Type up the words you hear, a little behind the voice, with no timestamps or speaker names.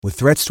With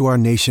threats to our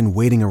nation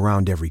waiting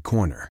around every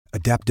corner,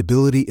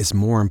 adaptability is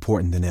more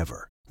important than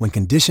ever. When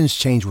conditions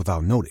change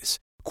without notice,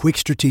 quick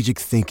strategic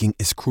thinking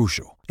is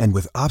crucial. And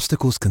with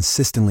obstacles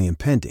consistently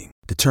impending,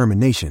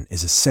 determination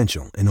is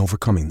essential in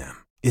overcoming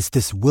them. It's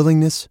this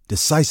willingness,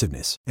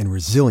 decisiveness, and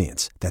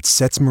resilience that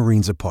sets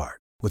Marines apart.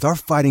 With our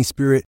fighting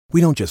spirit, we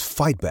don't just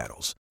fight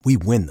battles, we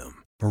win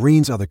them.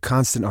 Marines are the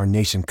constant our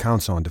nation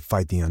counts on to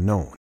fight the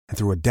unknown. And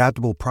through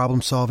adaptable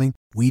problem solving,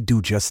 we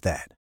do just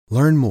that.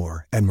 Learn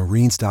more at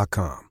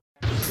marines.com.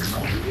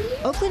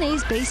 Oakland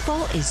A's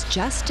baseball is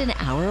just an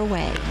hour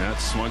away. That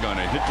swung on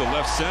it, hit the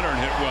left center and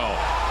hit well.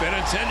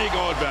 Benintendi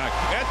going back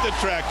at the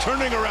track,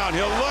 turning around.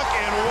 He'll look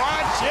and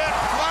watch it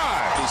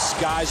fly. He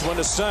skies one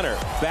to center.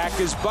 Back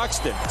is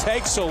Buxton.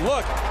 Takes a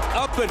look.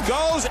 Up it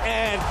goes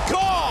and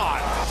gone.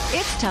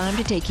 It's time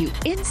to take you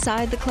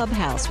inside the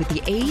clubhouse with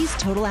the A's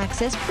Total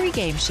Access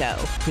pregame show,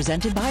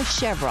 presented by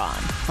Chevron.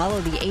 Follow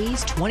the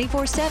A's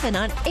 24/7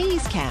 on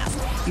A's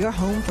Cast, your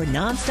home for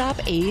nonstop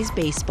A's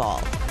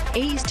baseball.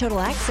 A's Total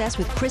Access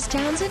with Chris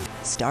Townsend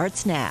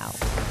starts now.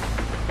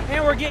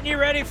 And we're getting you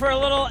ready for a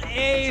little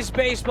A's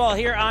baseball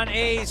here on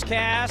A's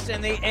Cast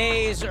and the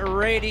A's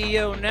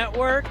Radio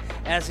Network,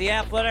 as the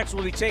Athletics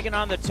will be taking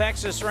on the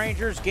Texas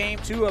Rangers, game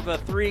 2 of a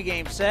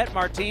 3-game set.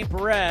 Martin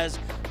Perez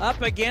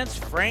up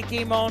against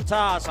Frankie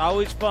Montas.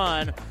 Always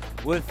fun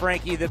with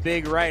Frankie, the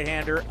big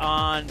right-hander,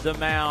 on the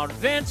mound.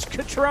 Vince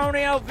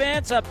Cotroneo.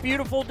 Vince, a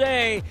beautiful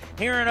day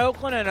here in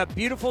Oakland and a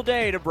beautiful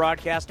day to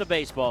broadcast a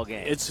baseball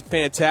game. It's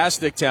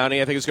fantastic,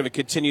 Townie. I think it's going to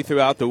continue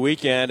throughout the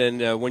weekend.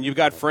 And when you've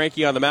got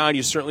Frankie on the mound,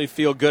 you certainly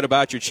feel good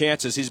about your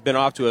chances. He's been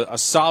off to a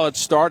solid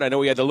start. I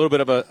know he had a little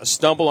bit of a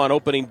stumble on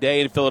opening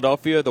day in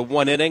Philadelphia, the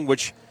one inning,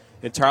 which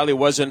entirely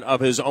wasn't of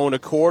his own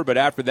accord. But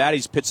after that,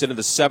 he's pitched into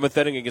the 7th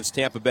inning against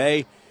Tampa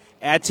Bay.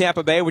 At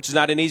Tampa Bay, which is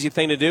not an easy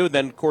thing to do.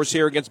 Then, of course,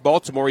 here against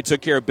Baltimore, he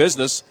took care of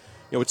business,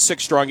 with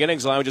 6 strong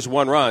innings, allowing just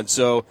 1 run.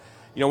 So,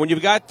 when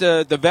you've got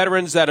the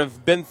veterans that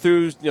have been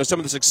through, some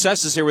of the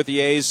successes here with the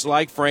A's,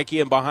 like Frankie,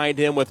 and behind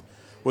him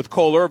with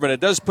Cole Irvin, it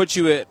does put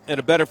you in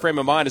a better frame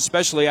of mind,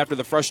 especially after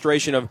the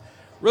frustration of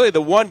really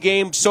the one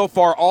game so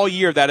far all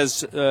year that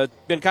has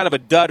been kind of a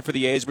dud for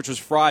the A's, which was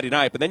Friday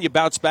night. But then you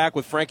bounce back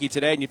with Frankie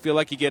today, and you feel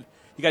like you got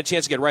a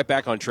chance to get right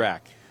back on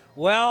track.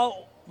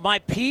 Well, my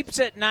peeps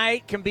at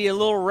night can be a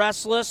little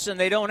restless, and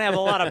they don't have a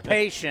lot of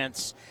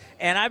patience.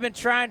 And I've been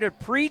trying to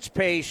preach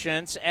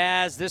patience,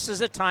 as this is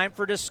a time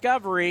for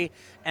discovery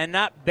and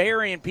not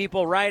burying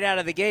people right out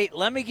of the gate.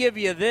 Let me give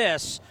you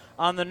this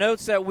on the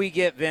notes that we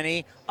get,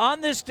 Vinny.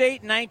 On this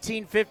date in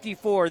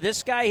 1954,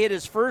 this guy hit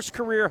his first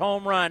career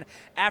home run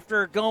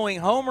after going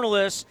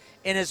homerless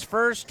in his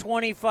first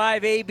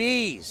 25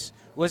 ABs.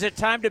 Was it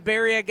time to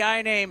bury a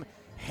guy named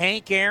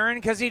Hank Aaron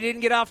because he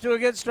didn't get off to a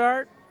good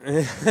start?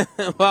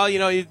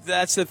 Well,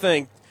 that's the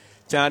thing,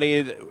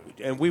 Tony,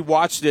 and we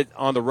watched it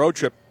on the road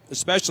trip,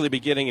 especially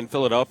beginning in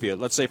Philadelphia.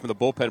 Let's say from the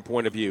bullpen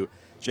point of view,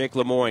 Jake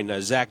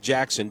LeMoyne, Zach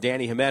Jackson,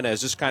 Danny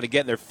Jimenez, just kind of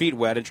getting their feet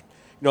wet, and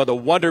the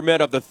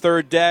wonderment of the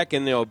third deck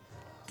and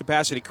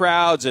capacity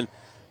crowds, and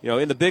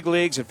in the big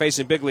leagues and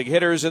facing big league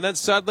hitters, and then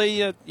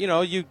suddenly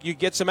you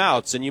get some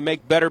outs and you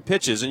make better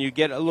pitches and you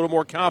get a little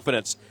more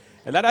confidence,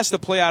 and that has to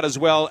play out as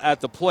well at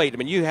the plate. I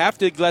mean, you have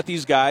to let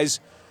these guys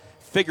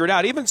figure it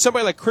out. Even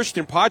somebody like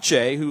Christian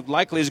Pache, who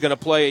likely is going to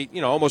play,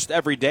 almost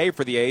every day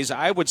for the A's,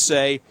 I would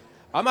say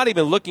I'm not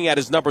even looking at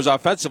his numbers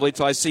offensively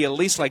until I see at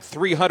least like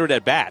 300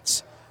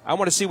 at-bats. I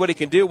want to see what he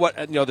can do, what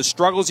the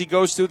struggles he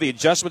goes through, the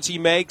adjustments he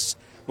makes,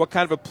 what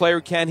kind of a player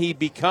can he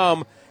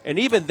become. And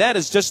even that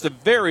is just the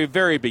very,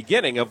 very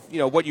beginning of,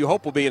 what you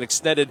hope will be an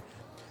extended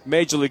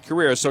major league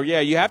career. So,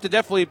 yeah, you have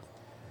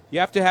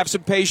to have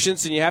some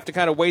patience, and you have to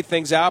kind of weigh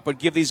things out, but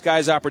give these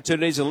guys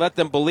opportunities and let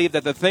them believe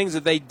that the things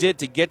that they did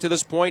to get to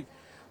this point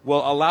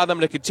will allow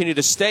them to continue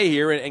to stay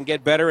here and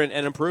get better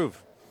and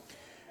improve.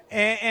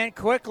 And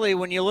quickly,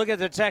 when you look at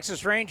the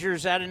Texas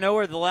Rangers, out of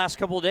nowhere the last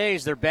couple of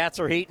days, their bats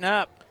are heating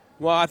up.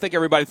 Well, I think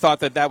everybody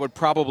thought that would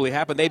probably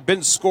happen. They've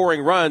been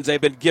scoring runs.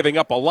 They've been giving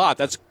up a lot.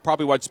 That's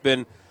probably what's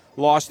been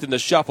lost in the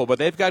shuffle. But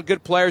they've got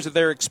good players that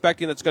they're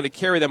expecting that's going to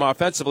carry them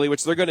offensively,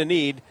 which they're going to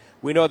need.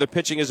 We know their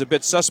pitching is a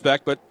bit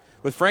suspect, but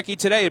with Frankie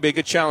today, it'd be a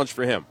good challenge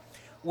for him.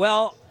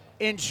 Well,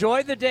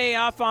 enjoy the day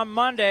off on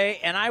Monday,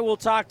 and I will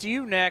talk to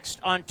you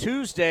next on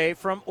Tuesday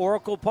from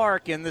Oracle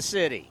Park in the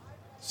city.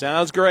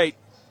 Sounds great.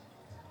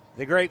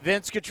 The great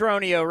Vince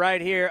Cotroneo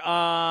right here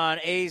on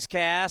A's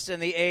Cast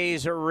and the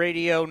A's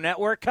Radio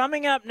Network.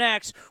 Coming up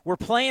next, we're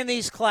playing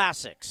these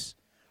classics.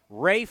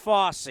 Ray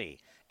Fosse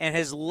and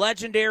his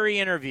legendary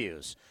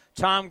interviews.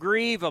 Tom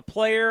Grieve, a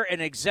player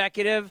and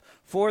executive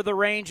for the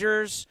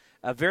Rangers,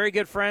 a very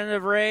good friend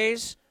of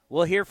Ray's.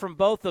 We'll hear from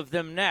both of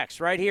them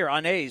next, right here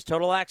on A's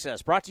Total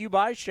Access, brought to you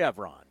by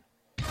Chevron.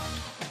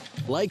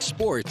 Like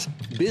sports,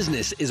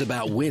 business is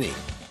about winning.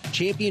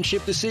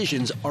 Championship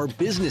decisions are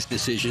business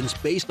decisions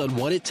based on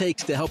what it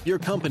takes to help your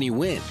company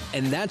win.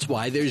 And that's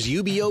why there's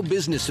UBO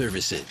Business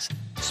Services,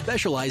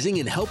 specializing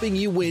in helping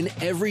you win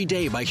every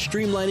day by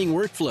streamlining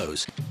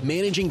workflows,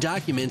 managing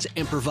documents,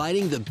 and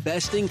providing the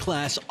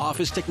best-in-class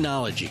office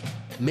technology.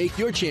 Make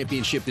your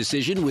championship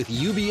decision with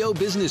UBO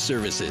Business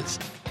Services.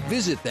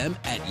 Visit them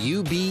at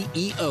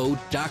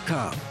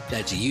ubeo.com.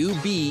 That's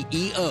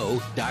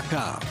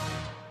ubeo.com.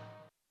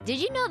 Did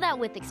you know that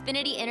with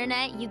Xfinity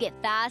Internet, you get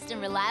fast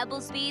and reliable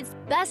speeds?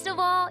 Best of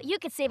all, you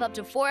could save up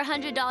to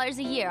 $400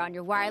 a year on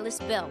your wireless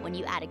bill when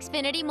you add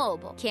Xfinity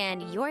Mobile.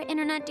 Can your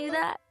internet do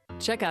that?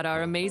 Check out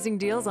our amazing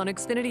deals on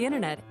Xfinity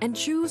Internet and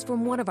choose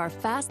from one of our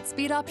fast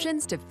speed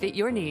options to fit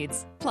your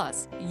needs.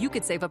 Plus, you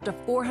could save up to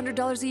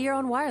 $400 a year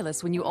on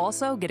wireless when you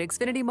also get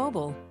Xfinity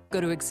Mobile. Go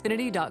to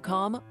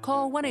Xfinity.com,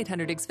 call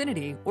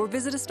 1-800-XFINITY, or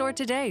visit a store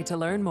today to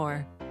learn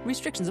more.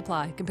 Restrictions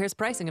apply. Compares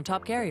pricing of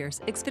top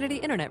carriers.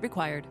 Xfinity Internet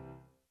required.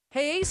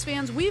 Hey A's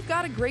fans, we've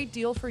got a great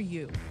deal for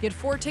you. Get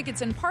 4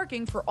 tickets and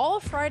parking for all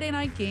Friday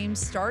night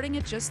games starting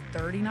at just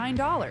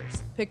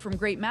 $39. Pick from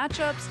great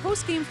matchups,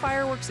 post-game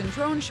fireworks and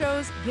drone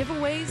shows,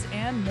 giveaways,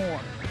 and more.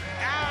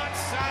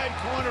 Outside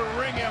corner,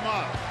 ring him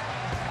up.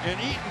 And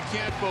Eaton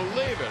can't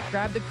believe it.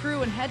 Grab the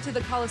crew and head to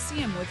the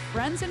Coliseum with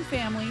friends and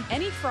family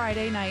any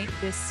Friday night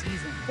this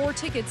season. 4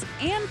 tickets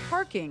and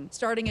parking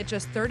starting at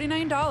just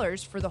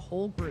 $39 for the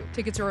whole group.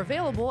 Tickets are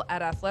available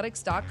at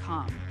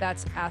athletics.com.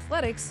 That's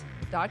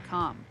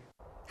athletics.com.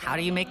 How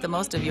do you make the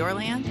most of your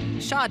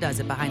land? Shaw does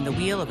it behind the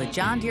wheel of a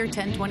John Deere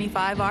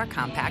 1025R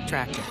compact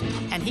tractor.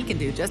 And he can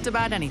do just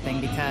about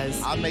anything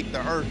because I'll make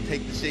the earth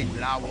take the shape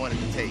that I want it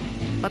to take.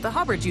 But the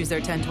Hubbards use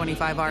their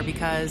 1025R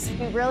because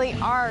we really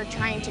are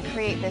trying to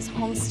create this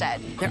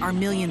homestead. There are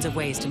millions of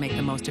ways to make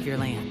the most of your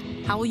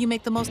land. How will you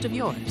make the most of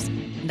yours?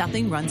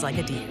 Nothing runs like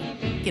a Deere.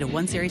 Get a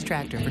 1-Series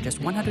tractor for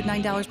just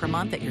 $109 per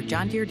month at your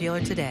John Deere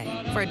dealer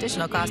today. For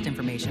additional cost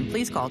information,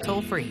 please call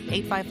toll-free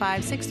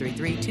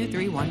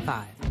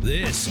 855-633-2315.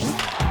 This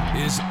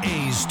is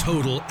A's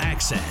Total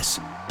Access.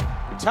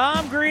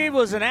 Tom Grieve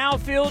was an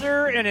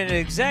outfielder and an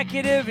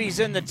executive. He's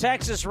in the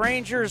Texas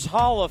Rangers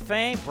Hall of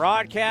Fame,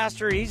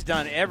 broadcaster. He's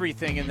done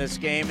everything in this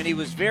game, and he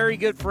was very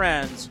good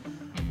friends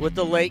with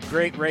the late,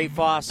 great Ray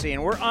Fosse.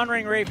 And we're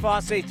honoring Ray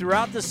Fosse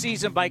throughout the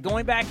season by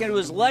going back into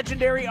his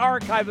legendary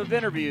archive of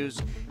interviews.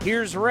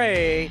 Here's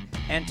Ray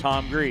and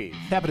Tom Grieve.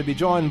 Happy to be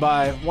joined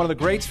by one of the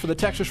greats for the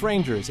Texas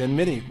Rangers in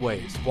many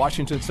ways.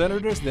 Washington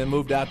Senators, then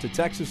moved out to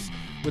Texas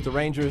with the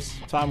Rangers.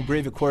 Tom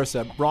Grieve, of course,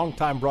 a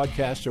long-time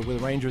broadcaster with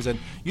the Rangers. And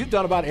you've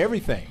done about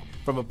everything,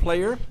 from a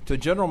player to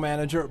general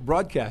manager,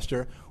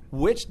 broadcaster.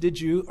 Which did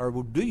you or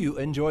do you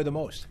enjoy the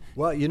most?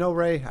 Well, you know,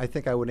 Ray, I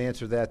think I would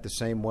answer that the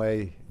same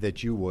way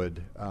that you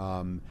would.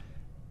 From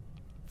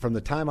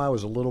the time I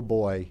was a little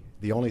boy,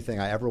 the only thing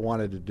I ever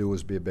wanted to do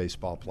was be a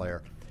baseball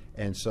player.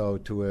 And so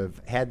to have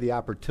had the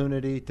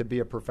opportunity to be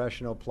a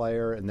professional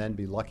player and then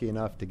be lucky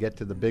enough to get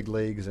to the big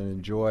leagues and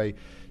enjoy,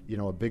 you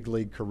know, a big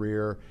league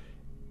career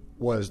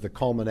was the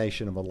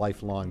culmination of a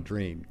lifelong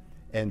dream.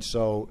 And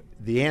so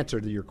the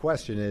answer to your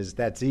question is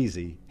that's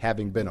easy.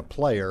 Having been a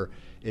player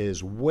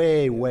is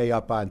way, way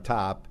up on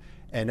top,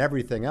 and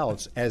everything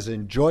else, as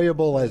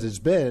enjoyable as it's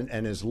been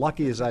and as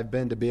lucky as I've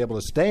been to be able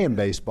to stay in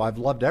baseball, I've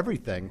loved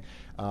everything,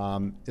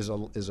 is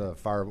a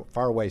far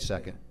away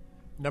second.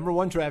 Number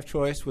 1 draft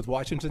choice with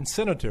Washington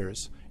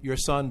Senators, your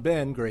son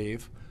Ben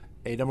Grieve,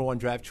 a number 1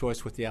 draft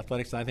choice with the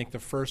Athletics, and I think the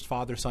first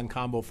father-son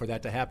combo for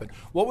that to happen.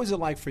 What was it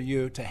like for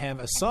you to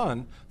have a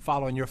son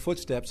follow in your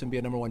footsteps and be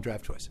a number 1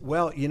 draft choice?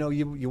 Well, you know,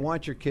 you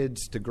want your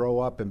kids to grow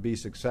up and be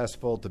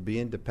successful, to be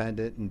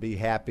independent and be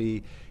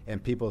happy,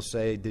 and people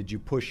say, did you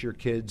push your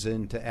kids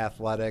into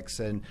athletics?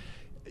 And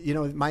you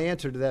know, my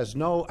answer to that is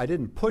no, I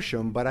didn't push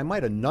them, but I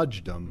might have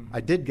nudged them. I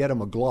did get them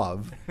a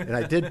glove, and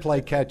I did play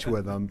catch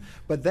with them.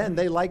 But then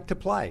they liked to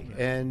play,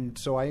 and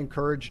so I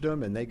encouraged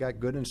them, and they got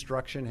good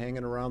instruction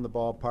hanging around the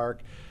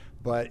ballpark.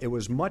 But it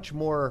was much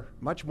more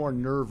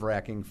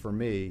nerve-wracking for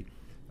me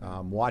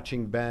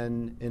watching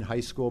Ben in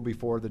high school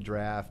before the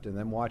draft, and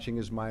then watching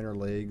his minor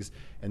leagues.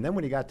 And then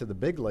when he got to the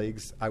big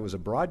leagues, I was a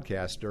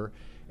broadcaster,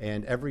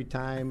 and every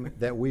time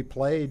that we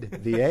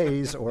played the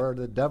A's or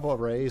the Devil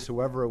Rays,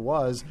 whoever it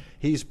was,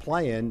 he's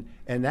playing,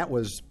 and that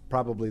was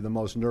probably the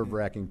most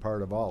nerve-wracking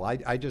part of all.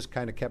 I just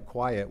kind of kept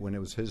quiet when it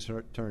was his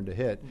turn to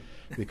hit,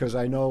 because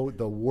I know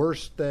the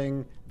worst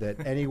thing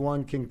that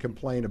anyone can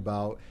complain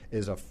about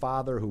is a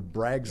father who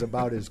brags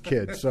about his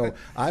kids. So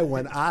I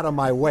went out of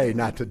my way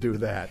not to do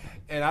that.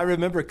 And I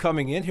remember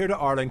coming in here to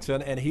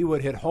Arlington, and he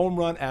would hit home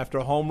run after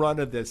home run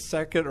at the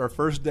second or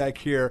first deck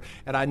here,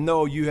 and I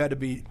know you had to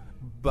be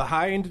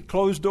behind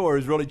closed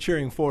doors really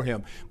cheering for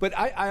him. But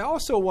I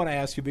also want to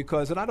ask you,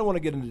 because, and I don't want to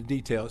get into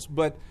details,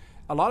 but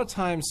a lot of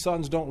times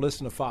sons don't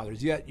listen to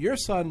fathers, yet your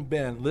son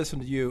Ben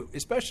listened to you,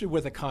 especially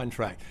with a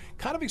contract.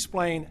 Kind of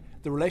explain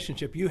the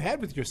relationship you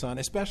had with your son,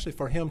 especially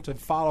for him to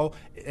follow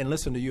and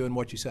listen to you and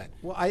what you said.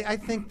 Well, I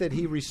think that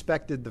he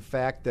respected the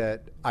fact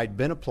that I'd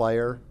been a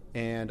player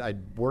and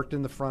I'd worked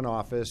in the front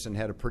office and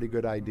had a pretty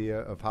good idea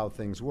of how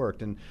things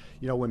worked. And,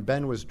 you know, when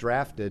Ben was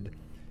drafted,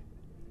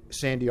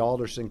 Sandy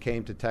Alderson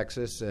came to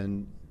Texas,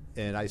 and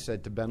I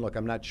said to Ben, look,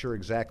 I'm not sure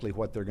exactly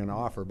what they're going to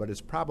offer, but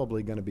it's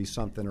probably going to be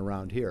something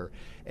around here.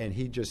 And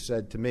he just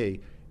said to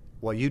me,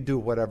 well, you do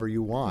whatever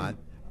you want.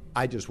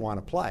 I just want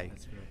to play.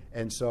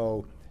 And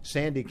so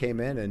Sandy came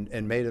in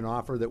and made an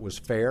offer that was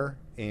fair,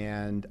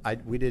 and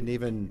we didn't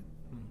even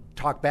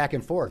talk back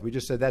and forth. We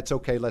just said, that's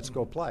okay, let's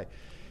go play.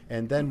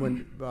 And then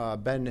when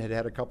Ben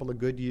had a couple of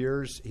good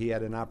years, he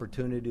had an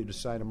opportunity to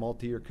sign a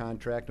multi-year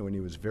contract when he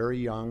was very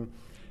young,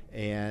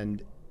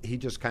 and he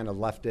just kind of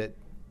left it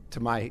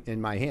in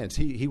my hands.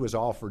 He was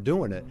all for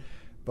doing it.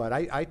 But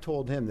I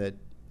told him that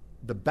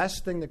the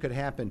best thing that could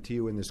happen to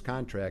you in this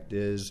contract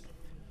is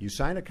you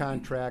sign a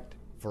contract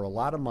for a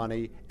lot of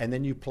money, and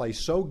then you play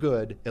so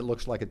good it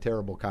looks like a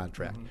terrible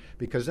contract.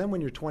 Because then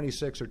when you're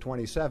 26 or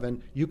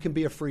 27, you can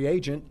be a free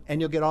agent and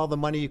you'll get all the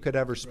money you could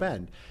ever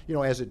spend. You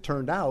know, as it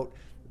turned out,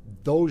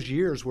 those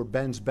years were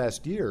Ben's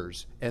best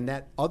years, and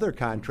that other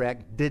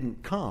contract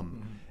didn't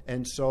come.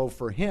 And so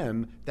for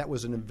him, that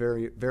was a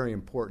very, very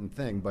important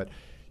thing. But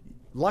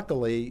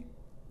luckily,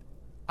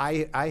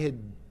 I had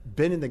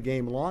been in the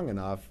game long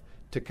enough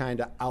to kind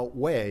of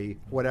outweigh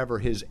whatever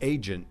his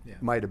agent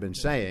might have been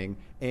saying.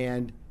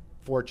 And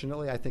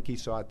fortunately, I think he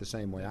saw it the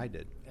same way I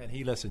did. And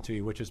he listened to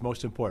you, which is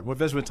most important. We're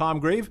visiting with Tom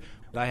Grieve.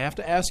 I have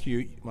to ask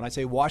you, when I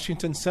say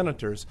Washington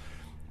Senators,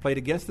 played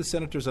against the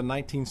Senators in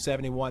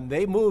 1971.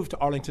 They moved to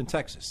Arlington,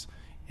 Texas,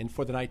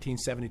 for the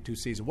 1972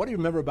 season. What do you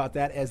remember about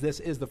that, as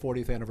this is the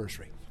 40th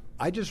anniversary?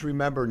 I just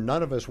remember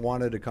none of us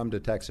wanted to come to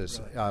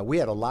Texas. Really? We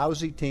had a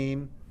lousy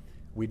team.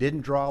 We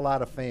didn't draw a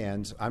lot of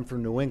fans. I'm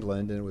from New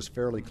England, and it was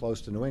fairly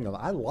close to New England.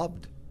 I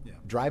loved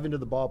driving to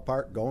the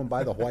ballpark, going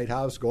by the White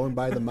House, going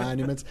by the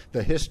monuments,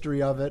 the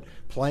history of it,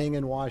 playing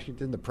in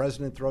Washington. The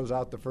president throws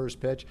out the first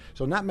pitch.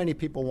 So not many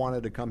people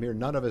wanted to come here.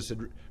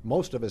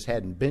 Most of us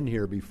hadn't been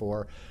here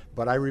before,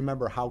 but I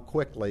remember how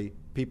quickly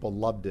people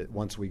loved it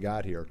once we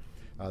got here.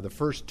 The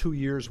first 2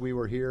 years we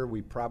were here,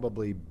 we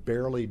probably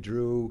barely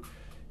drew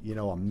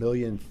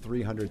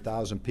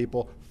 1,300,000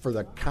 people for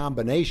the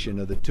combination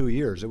of the 2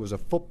 years. It was a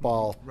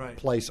football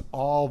place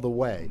all the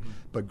way.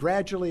 But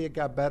gradually it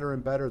got better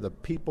and better. The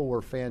people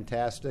were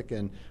fantastic,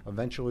 and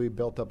eventually we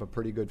built up a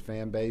pretty good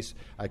fan base.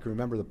 I can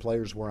remember the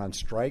players were on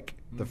strike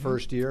the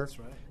first year. That's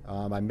right.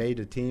 I made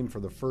a team for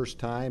the first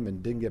time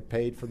and didn't get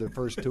paid for the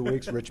first 2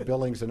 weeks. Rich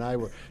Billings and I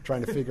were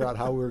trying to figure out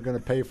how we were going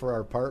to pay for our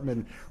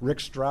apartment. Rick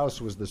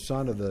Strauss was the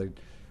son of the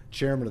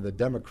chairman of the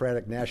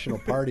Democratic National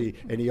Party,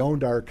 and he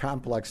owned our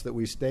complex that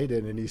we stayed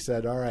in, and he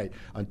said, all right,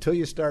 until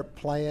you start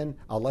playing,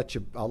 I'll let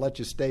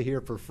you stay here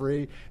for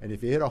free, and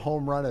if you hit a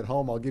home run at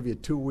home, I'll give you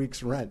 2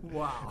 weeks rent.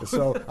 Wow.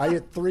 So I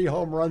hit 3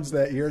 home runs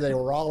that year. They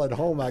were all at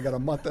home. I got a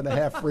month and a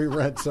half free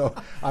rent. So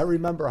I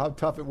remember how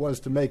tough it was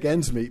to make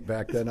ends meet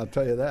back then, I'll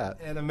tell you that.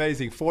 And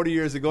amazing. 40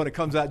 years ago, and it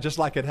comes out just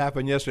like it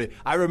happened yesterday.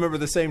 I remember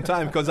the same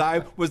time because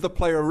I was the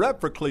player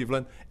rep for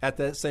Cleveland at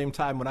that same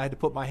time when I had to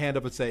put my hand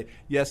up and say,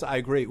 yes, I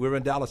agree. We were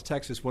in Dallas,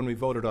 Texas when we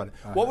voted on it.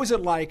 What was it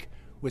like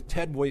with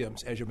Ted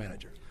Williams as your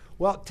manager?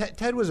 Well,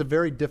 Ted was a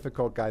very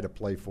difficult guy to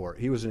play for.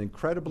 He was an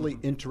incredibly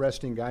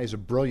interesting guy. He's a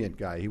brilliant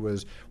guy. He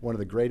was one of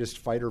the greatest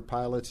fighter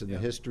pilots in the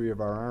history of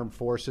our armed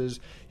forces.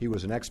 He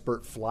was an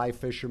expert fly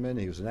fisherman.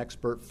 He was an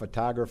expert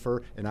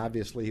photographer, and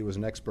obviously he was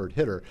an expert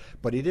hitter.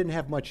 But he didn't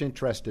have much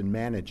interest in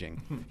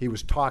managing. He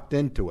was talked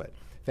into it.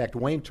 In fact,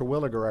 Wayne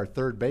Terwilliger, our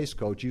third base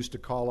coach, used to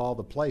call all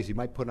the plays. He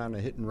might put on a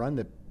hit and run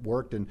that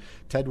worked, and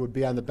Ted would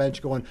be on the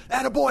bench going,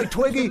 "Attaboy,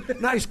 Twiggy!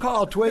 Nice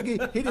call, Twiggy!"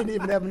 He didn't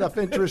even have enough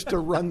interest to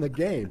run the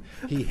game.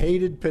 He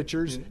hated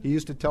pitchers. He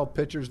used to tell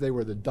pitchers they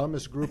were the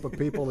dumbest group of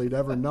people he'd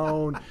ever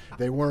known.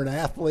 They weren't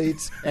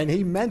athletes, and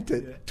he meant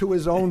it to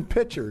his own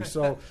pitchers.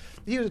 So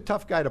he was a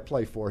tough guy to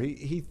play for.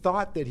 He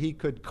thought that he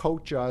could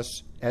coach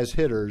us as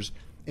hitters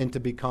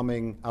into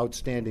becoming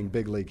outstanding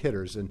big league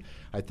hitters. And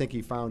I think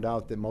he found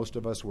out that most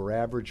of us were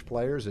average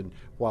players, and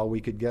while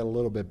we could get a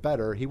little bit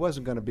better, he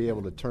wasn't going to be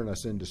able to turn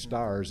us into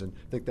stars, and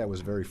I think that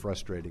was very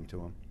frustrating to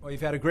him. Well,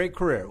 you've had a great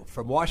career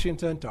from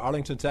Washington to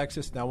Arlington,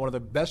 Texas, now one of the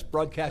best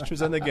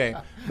broadcasters in the game.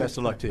 Best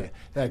of luck to you.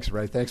 Thanks,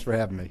 Ray. Thanks for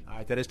having me. All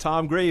right, that is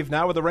Tom Grieve,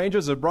 now with the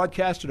Rangers, a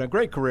broadcaster and a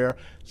great career.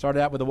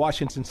 Started out with the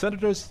Washington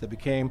Senators that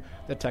became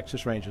the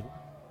Texas Rangers.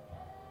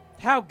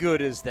 How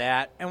good is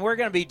that? And we're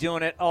going to be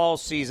doing it all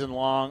season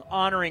long,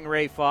 honoring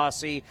Ray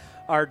Fosse,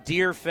 our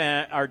dear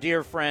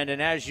friend. And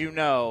as you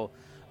know,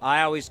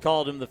 I always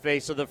called him the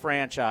face of the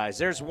franchise.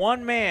 There's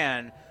one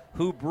man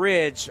who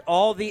bridged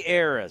all the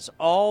eras,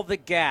 all the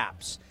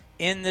gaps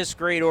in this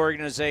great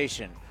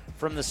organization.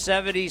 From the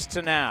 70s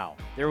to now,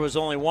 there was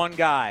only one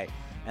guy,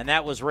 and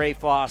that was Ray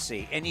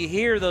Fosse. And you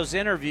hear those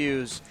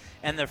interviews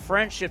and the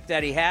friendship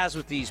that he has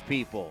with these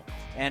people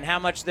and how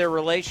much their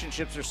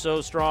relationships are so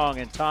strong.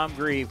 And Tom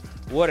Grieve,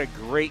 what a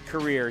great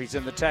career. He's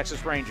in the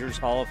Texas Rangers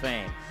Hall of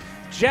Fame.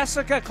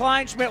 Jessica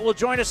Kleinschmidt will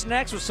join us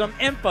next with some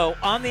info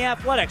on the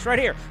Athletics right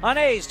here on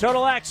A's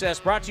Total Access,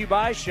 brought to you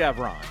by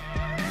Chevron.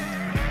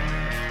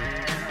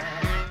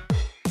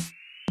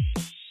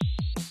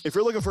 If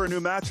you're looking for a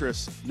new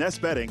mattress,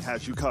 Nest Bedding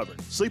has you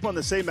covered. Sleep on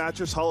the same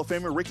mattress Hall of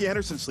Famer Ricky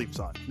Henderson sleeps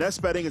on.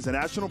 Nest Bedding is a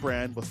national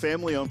brand with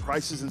family-owned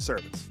prices and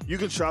service. You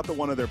can shop at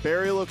one of their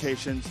Barrier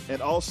locations,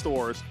 and all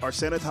stores are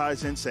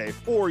sanitized and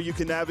safe, or you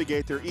can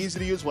navigate their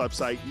easy-to-use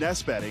website,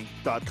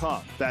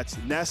 nestbedding.com. That's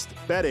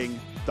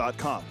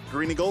nestbedding.com.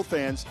 Green and gold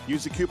fans,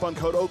 use the coupon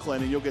code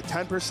Oakland and you'll get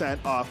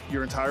 10% off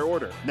your entire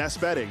order.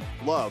 Nest Bedding,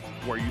 love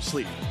where you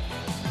sleep.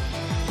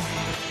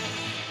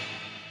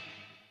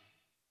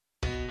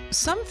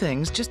 Some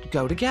things just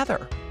go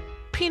together.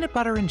 Peanut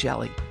butter and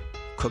jelly,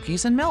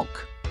 cookies and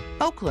milk,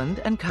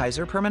 Oakland and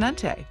Kaiser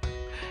Permanente.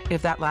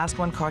 If that last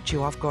one caught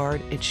you off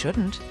guard, it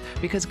shouldn't,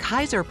 because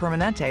Kaiser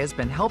Permanente has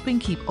been helping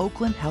keep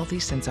Oakland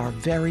healthy since our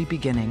very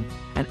beginning.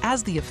 And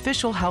as the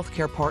official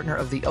healthcare partner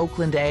of the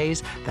Oakland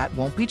A's, that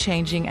won't be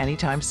changing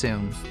anytime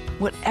soon.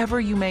 Whatever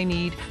you may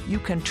need, you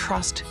can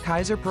trust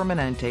Kaiser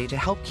Permanente to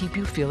help keep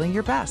you feeling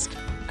your best.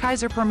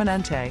 Kaiser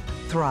Permanente.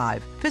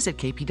 Thrive. Visit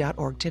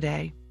kp.org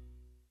today.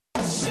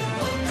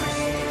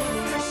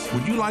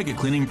 Would you like a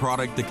cleaning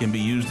product that can be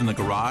used in the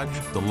garage,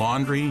 the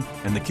laundry,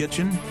 and the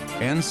kitchen,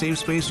 and save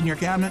space in your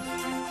cabinet?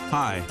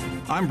 Hi,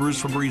 I'm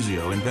Bruce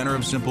Fabrizio, inventor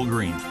of Simple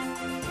Green.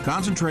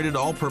 Concentrated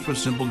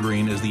all-purpose Simple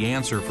Green is the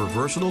answer for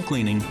versatile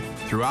cleaning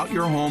throughout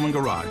your home and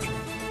garage.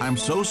 I'm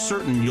so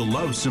certain you'll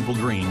love Simple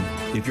Green.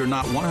 If you're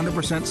not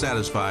 100%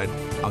 satisfied,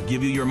 I'll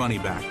give you your money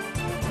back.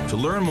 To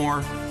learn more,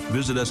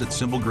 visit us at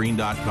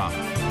simplegreen.com.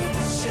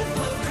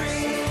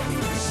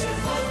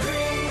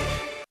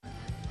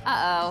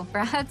 Uh-oh,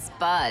 Brad's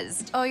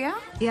buzzed. Oh, yeah?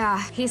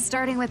 Yeah, he's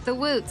starting with the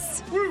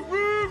woots.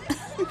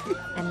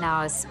 And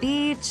now a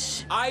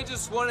speech. I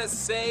just want to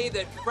say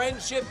that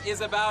friendship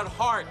is about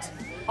heart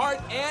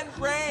and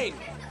brain.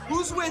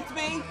 Who's with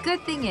me?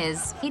 Good thing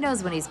is, he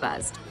knows when he's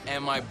buzzed.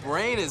 And my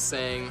brain is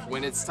saying,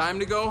 when it's time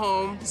to go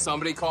home,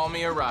 somebody call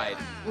me a ride.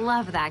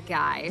 Love that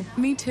guy.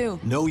 Me too.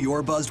 Know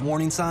your buzzed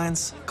warning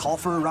signs? Call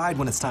for a ride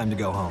when it's time to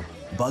go home.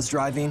 Buzz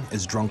driving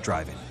is drunk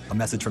driving. A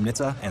message from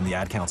NHTSA and the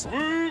Ad Council.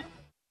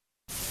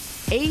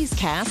 A's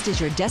Cast is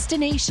your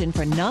destination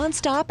for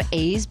nonstop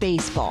A's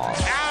baseball.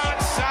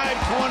 Outside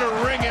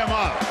corner, ring him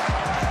up.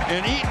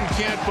 And Eaton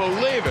can't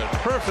believe it.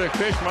 Perfect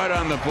pitch right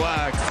on the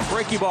black.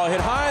 Breaky ball hit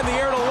high in the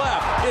air to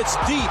left. It's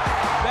deep.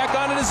 Back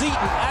on it is Eaton.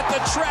 At the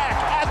track,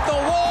 at the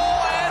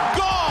wall, and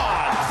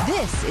gone!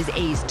 This is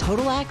A's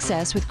Total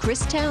Access with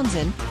Chris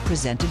Townsend,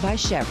 presented by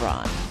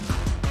Chevron.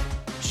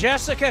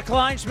 Jessica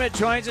Kleinschmidt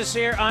joins us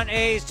here on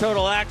A's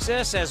Total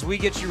Access as we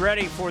get you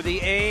ready for the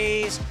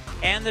A's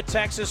and the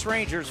Texas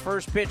Rangers.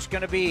 First pitch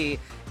going to be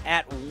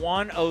at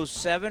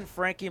 1:07.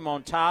 Frankie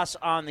Montas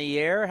on the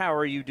air. How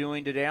are you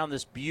doing today on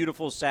this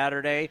beautiful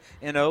Saturday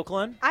in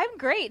Oakland? I'm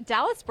great.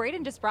 Dallas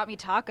Braden just brought me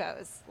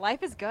tacos.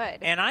 Life is good.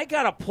 And I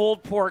got a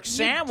pulled pork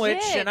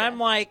sandwich, and I'm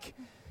like,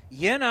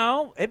 you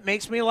know, it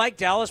makes me like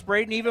Dallas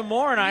Braden even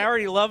more, and I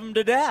already love him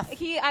to death.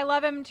 I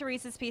love him to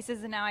Reese's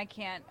Pieces, and now I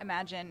can't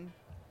imagine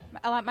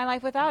my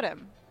life without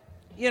him.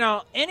 You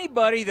know,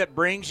 anybody that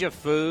brings you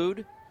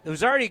food,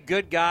 who's already a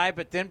good guy,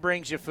 but then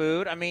brings you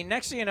food. I mean,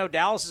 next thing you know,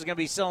 Dallas is going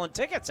to be selling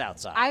tickets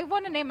outside. I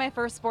want to name my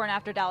firstborn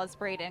after Dallas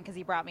Braden because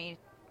he brought me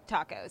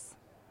tacos.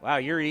 Wow,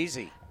 you're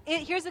easy.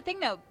 Here's the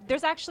thing, though.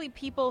 There's actually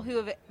people who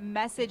have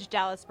messaged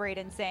Dallas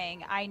Braden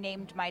saying, I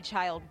named my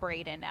child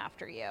Braden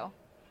after you.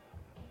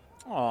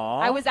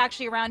 Aww. I was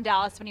actually around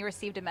Dallas when he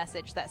received a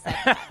message that said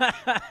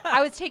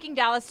I was taking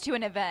Dallas to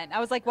an event.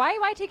 I was like, why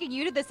am I taking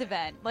you to this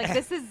event? Like,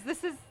 this is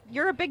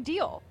you're a big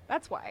deal.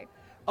 That's why.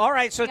 All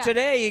right, so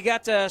today you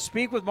got to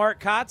speak with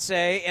Mark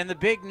Kotsay, and the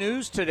big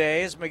news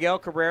today is Miguel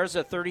Cabrera's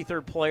the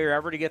 33rd player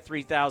ever to get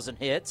 3,000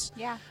 hits.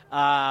 Yeah.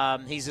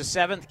 He's the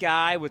 7th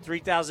guy with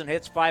 3,000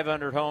 hits,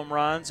 500 home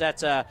runs.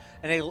 That's an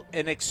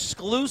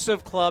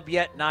exclusive club,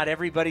 yet not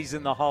everybody's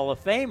in the Hall of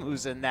Fame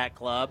who's in that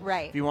club.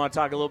 Right. If you want to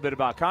talk a little bit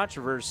about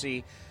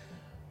controversy.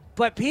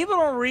 But people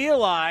don't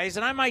realize,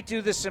 and I might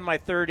do this in my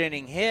third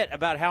inning hit,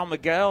 about how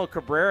Miguel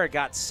Cabrera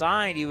got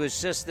signed. He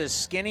was just this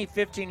skinny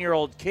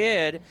 15-year-old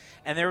kid,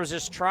 and there was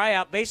this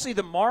tryout. Basically,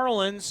 the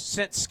Marlins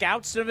sent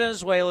scouts to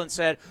Venezuela and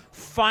said,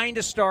 find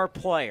a star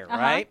player,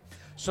 right?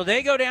 So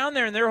they go down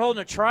there, and they're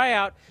holding a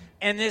tryout,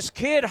 and this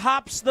kid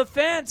hops the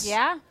fence.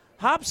 Yeah.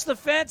 Hops the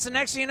fence, and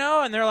next thing you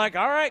know, and they're like,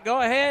 all right, go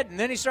ahead. And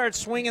then he started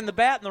swinging the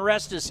bat, and the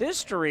rest is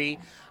history.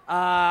 You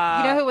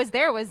know who was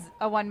there was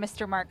one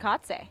Mr. Mark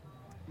Kotsay.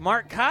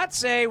 Mark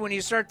Kotsay, when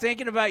you start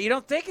thinking about, you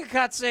don't think of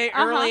Kotsay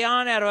early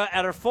on at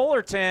a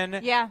Fullerton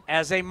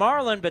as a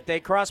Marlin, but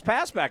they crossed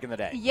paths back in the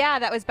day. Yeah,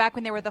 that was back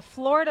when they were the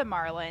Florida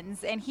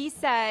Marlins, and he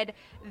said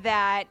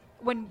that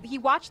when he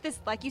watched this,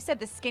 like you said,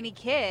 the skinny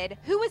kid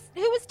who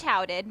was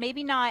touted,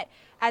 maybe not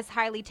as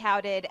highly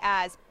touted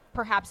as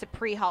perhaps a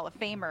pre-Hall of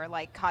Famer,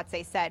 like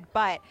Kotsay said,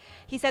 but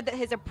he said that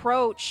his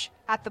approach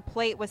at the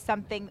plate was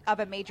something of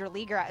a major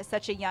leaguer at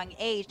such a young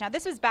age. Now,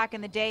 this was back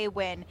in the day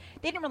when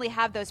they didn't really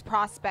have those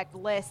prospect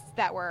lists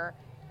that were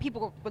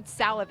people would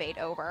salivate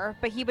over,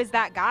 but he was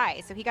that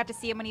guy. So he got to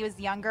see him when he was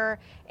younger,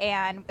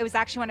 and it was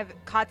actually one of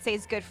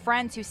Kotze's good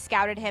friends who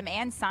scouted him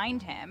and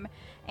signed him.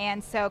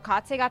 And so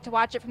Kotze got to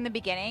watch it from the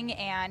beginning,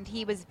 and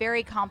he was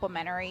very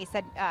complimentary. He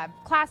said,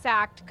 class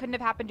act, couldn't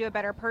have happened to a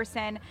better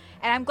person.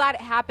 And I'm glad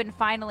it happened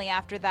finally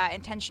after that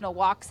intentional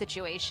walk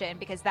situation,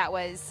 because I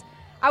was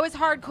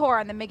hardcore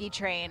on the Miggy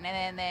train,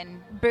 and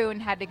then Boone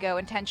had to go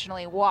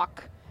intentionally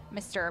walk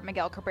Mr.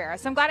 Miguel Cabrera.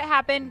 So I'm glad it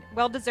happened,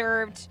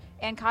 well-deserved,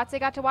 and Kotze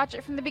got to watch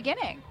it from the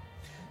beginning.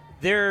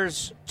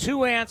 There's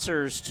two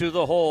answers to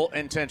the whole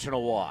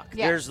intentional walk.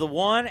 Yeah. There's the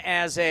one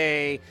as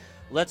a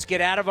let's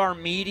get out of our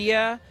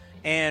media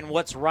and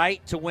what's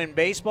right to win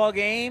baseball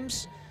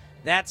games.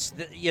 That's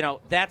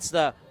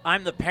the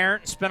I'm the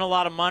parent, spent a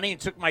lot of money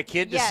and took my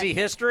kid to see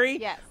history.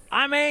 Yes.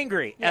 I'm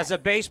angry. Yes. As a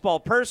baseball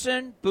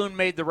person, Boone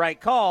made the right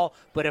call,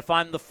 but if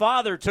I'm the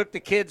father, took the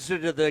kids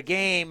to the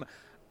game,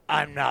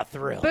 I'm not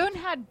thrilled. Boone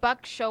had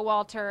Buck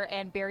Showalter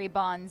and Barry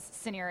Bonds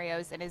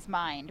scenarios in his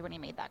mind when he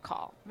made that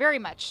call. Very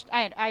much.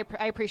 I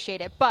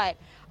appreciate it. But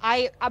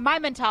my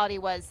mentality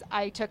was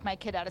I took my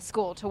kid out of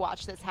school to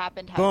watch this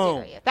happen. How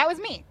dare you? That was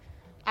me.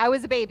 I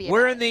was a baby.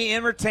 We're in the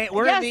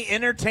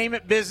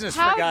entertainment business,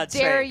 for God's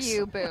sakes. How dare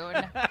you,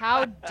 Boone?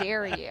 How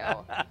dare you?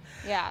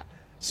 Yeah.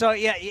 So,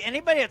 yeah,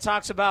 anybody that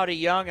talks about a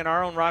young, and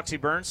our own Roxy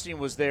Bernstein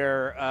was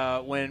there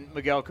when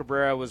Miguel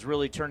Cabrera was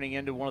really turning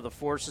into one of the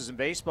forces in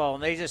baseball.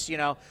 And they just,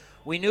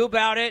 we knew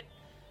about it,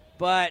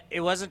 but it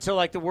wasn't until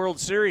like the World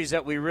Series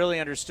that we really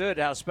understood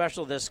how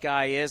special this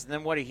guy is. And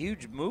then what a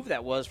huge move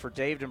that was for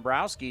Dave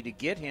Dombrowski to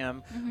get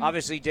him. Mm-hmm.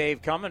 Obviously,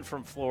 Dave, coming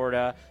from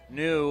Florida,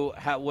 knew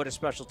what a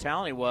special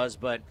talent he was,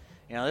 but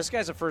this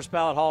guy's a first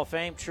ballot Hall of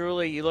Fame.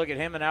 Truly, you look at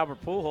him and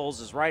Albert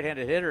Pujols as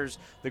right-handed hitters,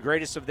 the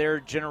greatest of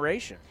their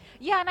generation.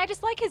 Yeah, and I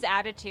just like his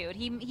attitude.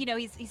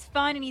 He's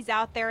fun and he's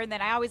out there. And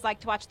then I always like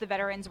to watch the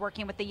veterans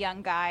working with the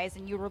young guys,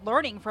 and you were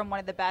learning from one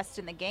of the best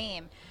in the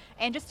game.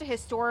 And just a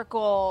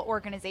historical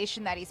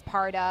organization that he's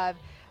part of.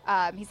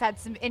 He's had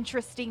some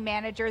interesting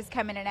managers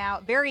come in and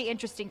out. Very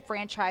interesting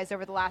franchise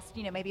over the last,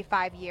 maybe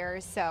 5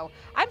 years. So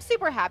I'm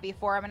super happy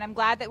for him, and I'm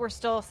glad that we're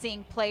still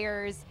seeing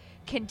players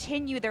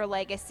continue their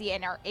legacy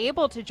and are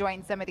able to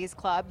join some of these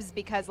clubs,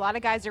 because a lot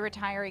of guys are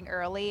retiring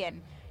early,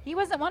 and he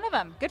wasn't one of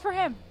them. Good for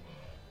him.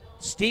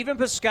 Stephen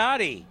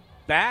Piscotty,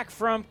 back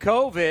from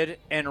COVID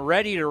and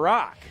ready to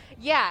rock.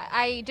 Yeah,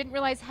 I didn't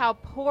realize how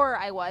poor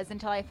I was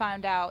until I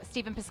found out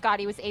Stephen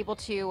Piscotty was able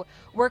to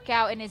work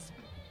out in his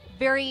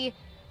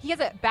he has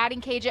a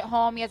batting cage at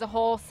home. He has a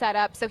whole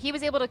setup. So he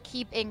was able to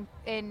keep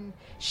in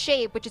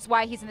shape, which is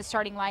why he's in the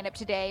starting lineup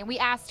today. And we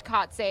asked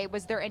Kotze,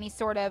 was there any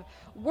sort of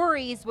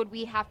worries? Would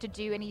we have to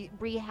do any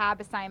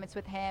rehab assignments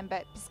with him?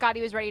 But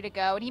Piscotty was ready to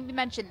go, and he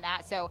mentioned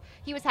that. So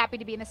he was happy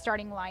to be in the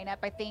starting lineup.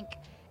 I think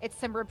it's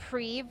some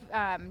reprieve,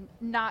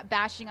 not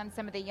bashing on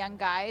some of the young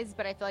guys,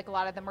 but I feel like a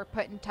lot of them were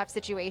put in tough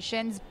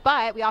situations.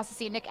 But we also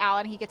see Nick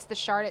Allen. He gets the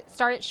start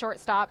at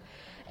shortstop.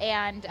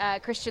 And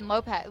Christian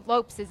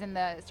Lopes is in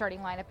the starting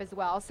lineup as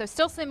well. So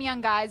still some young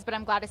guys, but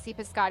I'm glad to see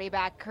Piscotty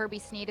back. Kirby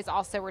Snead is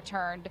also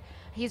returned.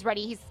 He's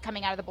ready. He's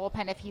coming out of the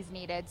bullpen if he's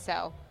needed.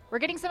 So we're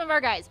getting some of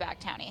our guys back,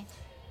 Townie.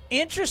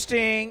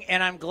 Interesting,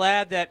 and I'm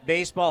glad that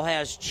baseball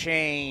has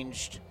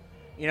changed.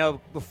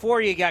 Before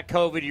you got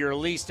COVID, you're at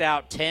least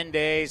out 10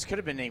 days. Could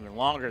have been even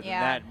longer than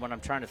that when I'm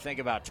trying to think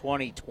about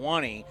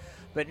 2020.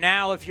 But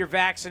now if you're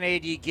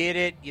vaccinated, you get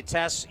it, you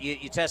test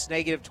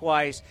negative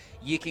twice,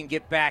 you can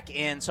get back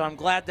in. So I'm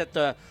glad that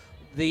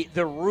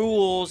the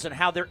rules and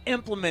how they're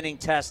implementing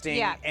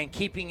testing and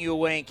keeping you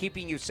away and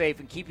keeping you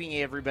safe and keeping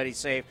everybody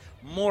safe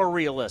more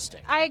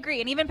realistic. I agree.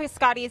 And even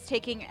Piscotty is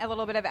taking a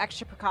little bit of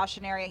extra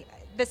precautionary.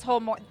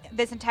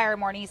 This entire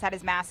morning he's had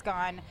his mask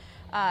on,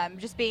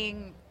 just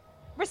being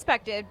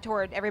respectful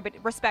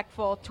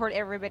toward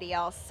everybody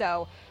else.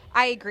 So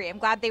I agree. I'm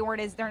glad they're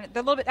a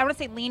little bit, I want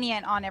to say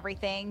lenient on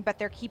everything, but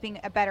they're keeping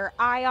a better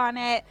eye on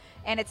it,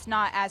 and it's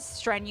not as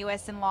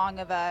strenuous and long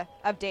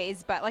of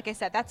days. But like I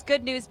said, that's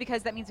good news,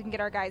 because that means we can get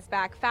our guys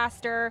back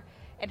faster,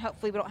 and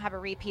hopefully we don't have a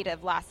repeat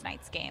of last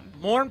night's game.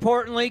 More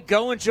importantly,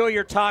 go enjoy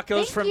your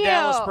tacos from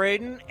Dallas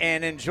Braden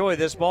and enjoy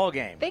this ball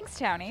game. Thanks,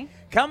 Townie.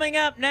 Coming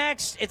up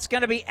next, it's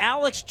going to be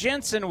Alex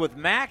Jensen with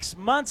Max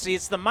Muncy.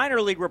 It's the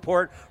Minor League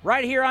Report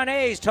right here on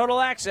A's Total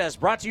Access,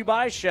 brought to you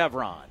by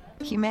Chevron.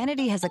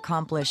 Humanity has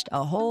accomplished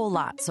a whole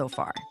lot so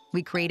far.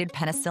 We created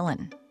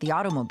penicillin, the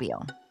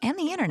automobile, and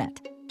the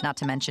internet, not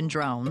to mention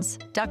drones,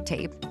 duct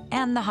tape,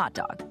 and the hot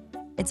dog.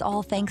 It's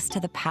all thanks to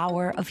the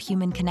power of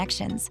human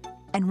connections.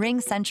 And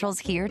RingCentral's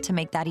here to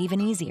make that even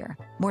easier,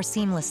 more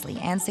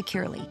seamlessly and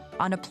securely,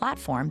 on a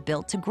platform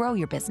built to grow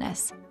your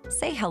business.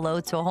 Say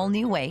hello to a whole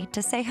new way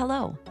to say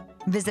hello.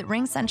 Visit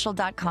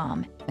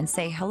ringcentral.com and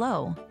say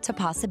hello to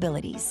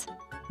possibilities.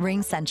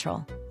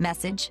 RingCentral.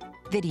 Message,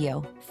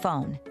 video,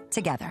 phone,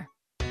 together.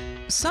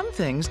 Some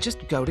things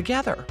just go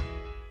together.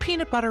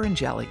 Peanut butter and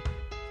jelly,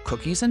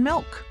 cookies and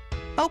milk,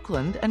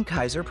 Oakland and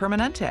Kaiser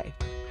Permanente.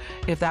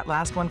 If that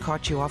last one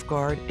caught you off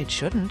guard, it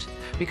shouldn't,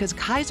 because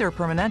Kaiser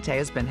Permanente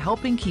has been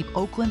helping keep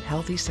Oakland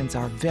healthy since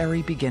our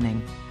very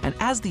beginning. And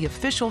as the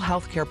official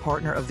healthcare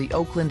partner of the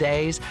Oakland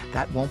A's,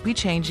 that won't be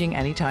changing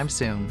anytime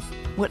soon.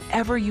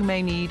 Whatever you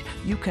may need,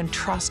 you can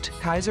trust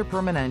Kaiser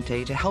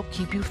Permanente to help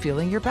keep you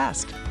feeling your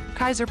best.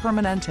 Kaiser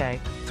Permanente.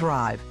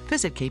 Thrive.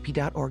 Visit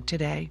kp.org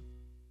today.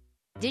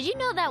 Did you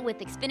know that with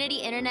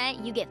Xfinity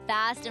Internet, you get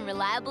fast and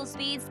reliable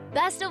speeds?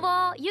 Best of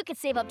all, you could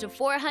save up to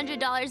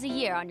 $400 a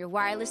year on your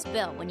wireless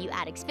bill when you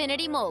add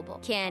Xfinity Mobile.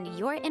 Can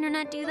your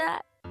internet do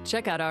that?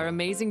 Check out our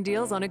amazing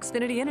deals on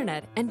Xfinity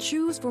Internet and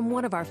choose from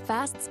one of our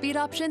fast speed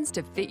options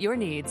to fit your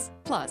needs.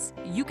 Plus,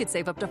 you could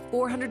save up to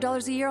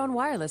 $400 a year on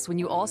wireless when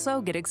you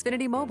also get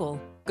Xfinity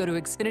Mobile. Go to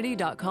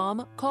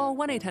Xfinity.com, call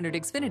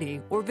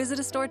 1-800-XFINITY, or visit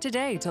a store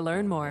today to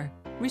learn more.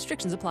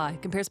 Restrictions apply.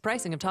 Compares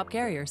pricing of top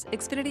carriers.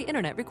 Xfinity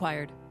Internet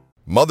required.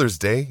 Mother's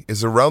Day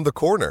is around the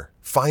corner.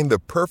 Find the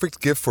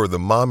perfect gift for the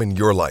mom in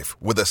your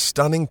life with a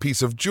stunning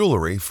piece of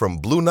jewelry from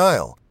Blue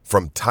Nile.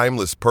 From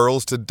timeless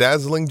pearls to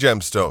dazzling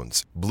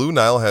gemstones, Blue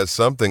Nile has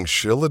something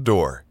she'll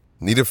adore.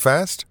 Need it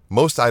fast?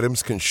 Most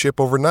items can ship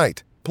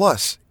overnight.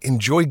 Plus,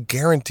 enjoy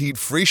guaranteed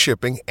free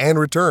shipping and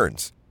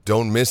returns.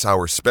 Don't miss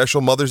our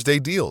special Mother's Day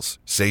deals.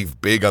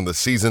 Save big on the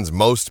season's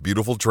most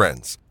beautiful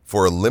trends.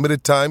 For a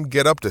limited time,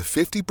 get up to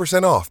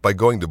 50% off by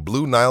going to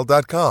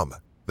BlueNile.com.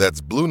 That's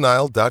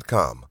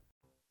BlueNile.com.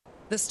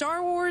 The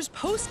Star Wars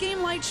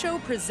post-game light show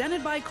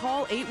presented by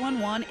Call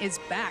 811 is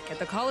back at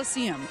the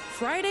Coliseum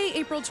Friday,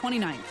 April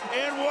 29th.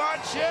 And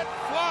watch it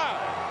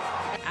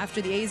fly!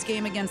 After the A's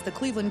game against the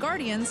Cleveland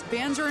Guardians,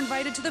 fans are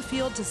invited to the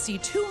field to see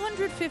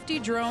 250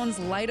 drones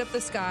light up the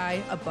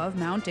sky above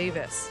Mount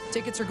Davis.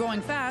 Tickets are going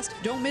fast.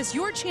 Don't miss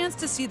your chance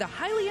to see the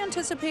highly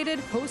anticipated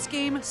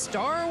post-game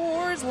Star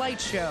Wars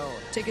light show.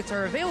 Tickets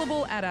are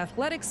available at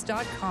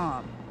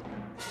athletics.com.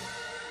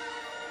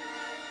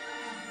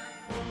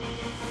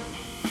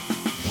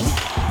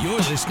 You're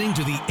listening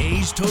to the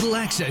A's Total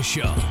Access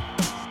Show.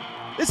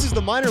 This is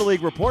the Minor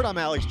League Report. I'm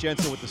Alex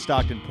Jensen with the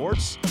Stockton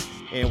Ports,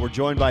 and we're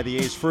joined by the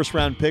A's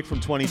first-round pick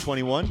from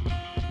 2021,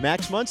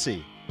 Max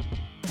Muncy.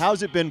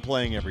 How's it been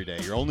playing every day?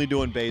 You're only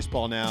doing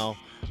baseball now,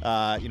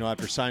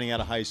 after signing out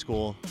of high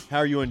school. How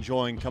are you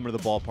enjoying coming to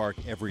the ballpark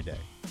every day?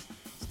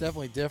 It's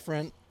definitely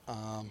different.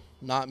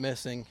 Not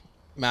missing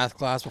math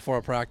class before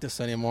a practice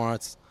anymore.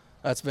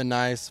 That's been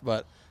nice,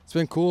 but it's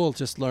been cool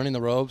just learning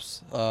the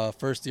ropes.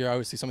 First year,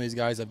 obviously, some of these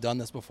guys have done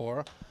this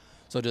before.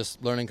 So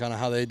just learning kind of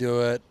how they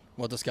do it,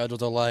 what the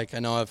schedules are like. I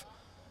know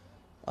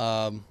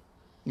I've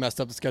messed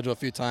up the schedule a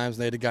few times.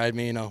 They had to guide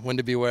me, when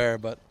to be where.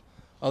 But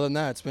other than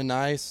that, it's been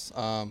nice.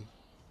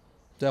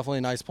 Definitely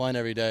nice playing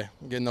every day,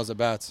 getting those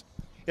at-bats.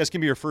 This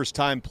can be your first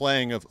time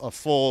playing a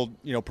full,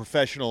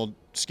 professional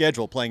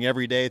schedule, playing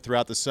every day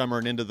throughout the summer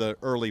and into the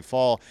early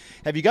fall.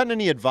 Have you gotten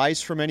any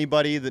advice from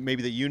anybody that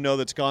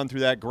that's gone through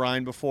that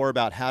grind before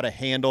about how to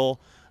handle,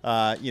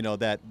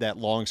 that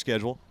long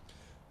schedule?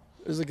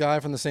 There's a guy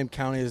from the same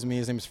county as me.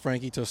 His name is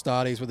Frankie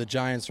Tostati. He's with the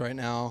Giants right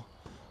now.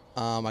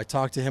 I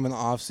talked to him in the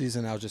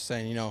offseason. I was just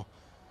saying,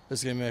 this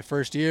is going to be my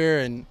first year,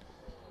 and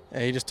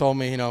he just told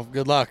me,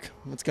 good luck.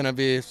 It's going to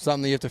be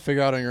something that you have to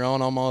figure out on your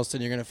own almost,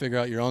 and you're going to figure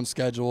out your own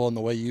schedule and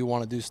the way you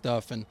want to do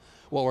stuff and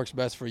what works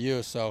best for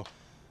you. So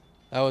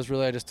that was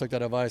really, I just took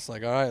that advice,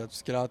 like, all right,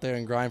 let's get out there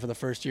and grind for the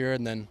first year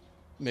and then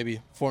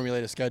maybe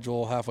formulate a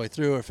schedule halfway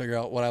through or figure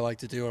out what I like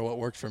to do or what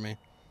works for me.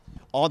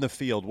 On the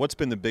field, what's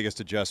been the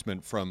biggest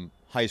adjustment from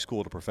high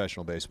school to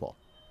professional baseball?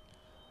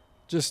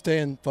 Just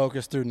staying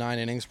focused through 9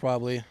 innings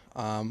probably.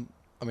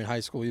 High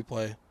school you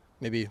play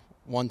maybe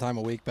one time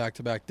a week,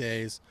 back-to-back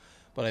days.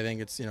 But I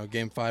think it's,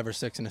 game 5 or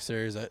 6 in a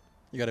series that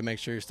you got to make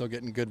sure you're still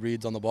getting good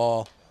reads on the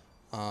ball,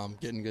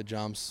 getting good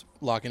jumps,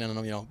 locking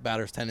in,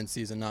 batter's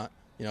tendencies and not,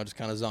 just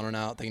kind of zoning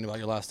out, thinking about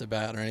your last at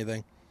bat or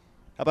anything.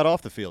 How about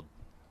off the field?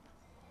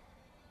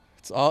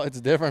 It's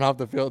different off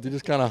the field. You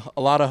just kind of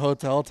a lot of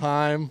hotel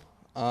time.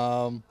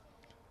 I'm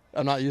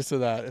not used to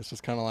that. It's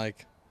just kind of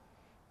like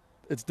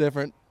it's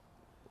different.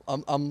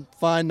 I'm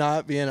fine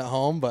not being at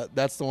home, but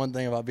that's the one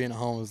thing about being at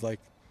home is like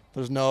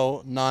there's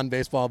no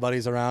non-baseball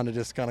buddies around to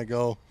just kind of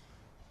go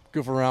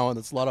goof around with.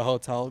 It's a lot of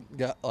hotel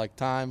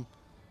time,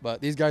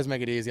 but these guys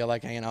make it easy. I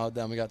like hanging out with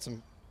them. We got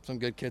some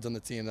good kids on the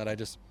team that I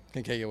just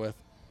can kick it with.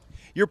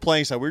 You're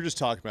playing, so we were just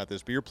talking about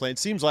this, but you're playing. It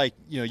seems like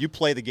you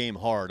play the game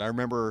hard. I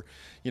remember,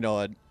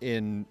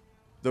 in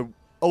the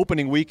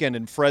opening weekend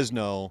in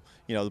Fresno,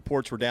 the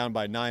Ports were down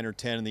by 9 or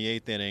 10 in the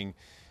 8th inning,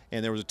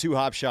 and there was a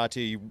 2-hop shot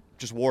to you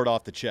just ward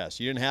off the chest.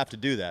 You didn't have to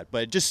do that,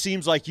 but it just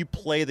seems like you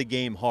play the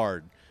game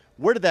hard.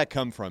 Where did that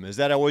come from? Has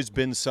that always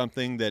been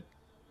something that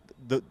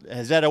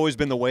has that always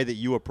been the way that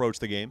you approach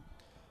the game?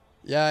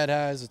 Yeah, it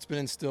has. It's been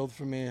instilled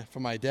from me,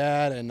 from my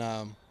dad, and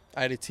I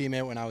had a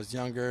teammate when I was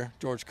younger,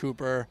 George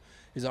Cooper.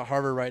 He's at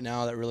Harvard right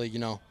now that really,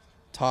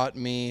 taught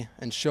me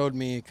and showed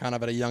me kind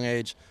of at a young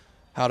age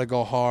how to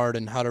go hard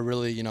and how to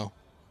really,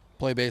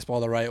 play baseball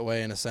the right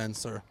way in a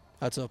sense, or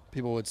that's what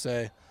people would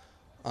say.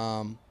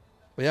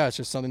 But yeah, it's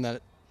just something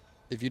that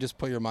if you just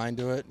put your mind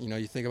to it,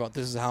 you think about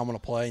this is how I'm going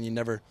to play and you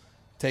never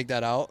take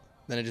that out,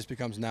 then it just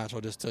becomes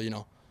natural just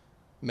to,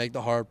 make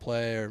the hard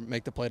play or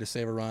make the play to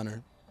save a run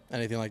or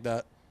anything like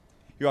that.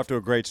 You're off to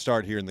a great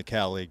start here in the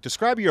Cal League.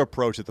 Describe your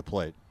approach at the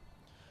plate.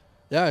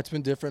 Yeah, it's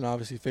been different,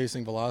 obviously,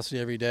 facing velocity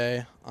every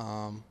day.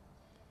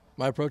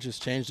 My approach has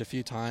changed a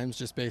few times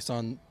just based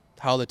on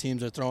how the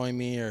teams are throwing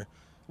me or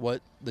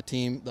what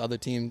the other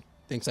team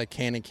thinks I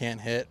can and can't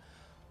hit.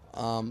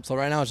 So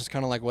right now it's just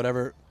kind of like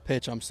whatever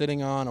pitch I'm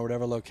sitting on or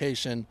whatever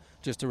location,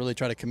 just to really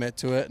try to commit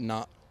to it and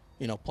not,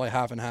 play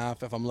half and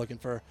half. If I'm looking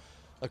for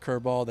a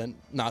curveball, then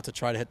not to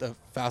try to hit the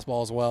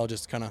fastball as well,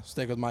 just kind of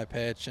stick with my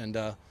pitch and,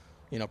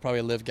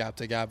 probably live gap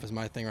to gap is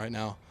my thing right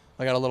now.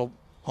 I got a little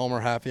homer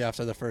happy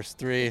after the first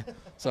 3,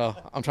 so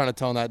I'm trying to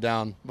tone that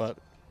down. But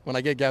when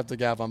I get gap to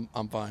gap, I'm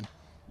fine.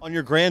 On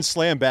your grand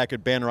slam back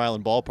at Banner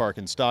Island Ballpark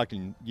in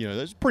Stockton,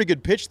 there's a pretty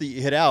good pitch that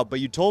you hit out,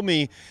 but you told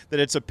me that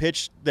it's a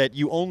pitch that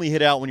you only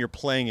hit out when you're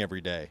playing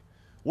every day.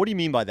 What do you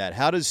mean by that?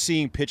 How does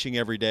seeing pitching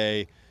every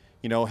day,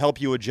 help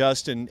you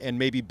adjust and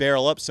maybe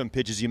barrel up some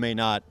pitches you may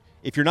not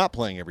if you're not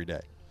playing every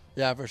day?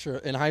 Yeah, for sure.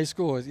 In high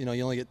school, you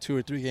only get 2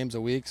 or 3 games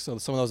a week, so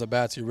some of those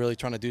at-bats, you're really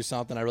trying to do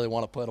something. I really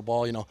want to put a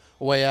ball,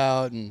 way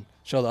out and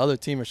show the other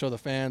team or show the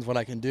fans what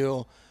I can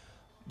do.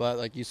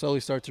 But, you slowly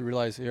start to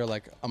realize here, I'm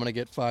going to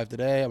get 5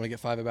 today, I'm going to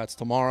get 5 at-bats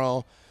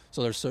tomorrow.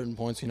 So there's certain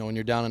points, when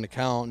you're down in the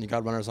count and you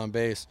got runners on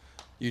base,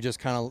 you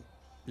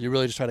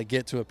really just try to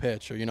get to a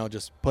pitch or,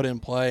 just put it in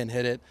play and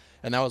hit it.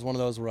 And that was one of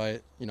those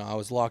where I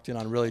was locked in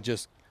on really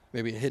just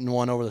maybe hitting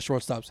one over the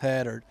shortstop's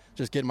head or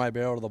just getting my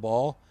barrel to the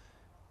ball.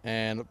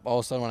 And all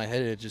of a sudden when I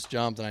hit it, it just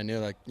jumped, and I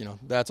knew,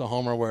 that's a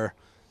homer where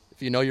if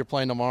you're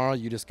playing tomorrow,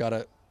 you just got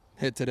to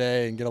hit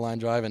today and get a line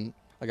drive, and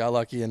I got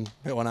lucky and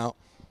hit one out.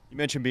 You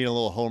mentioned being a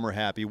little homer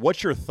happy.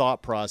 What's your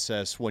thought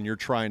process when you're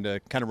trying to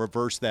kind of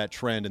reverse that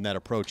trend and that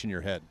approach in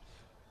your head?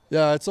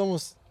 Yeah,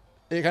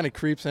 it kind of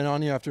creeps in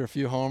on you after a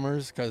few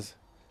homers because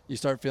you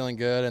start feeling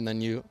good, and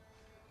then you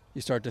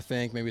start to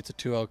think maybe it's a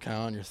 2-0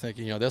 count, and you're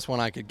thinking, this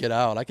one I could get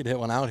out. I could hit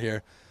one out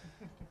here.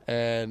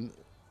 And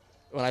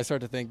when I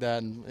start to think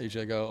that, and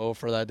usually I go 0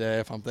 for that day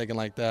if I'm thinking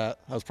like that.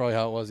 That's probably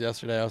how it was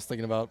yesterday. I was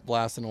thinking about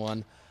blasting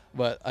one.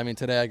 But,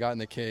 today I got in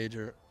the cage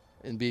or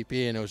in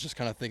BP, and it was just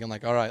kind of thinking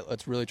all right,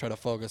 let's really try to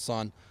focus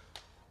on,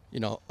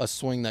 a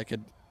swing that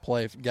could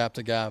play gap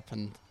to gap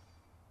and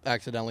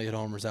accidentally hit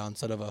homers out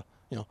instead of a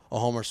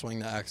homer swing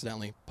that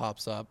accidentally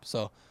pops up.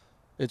 So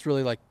it's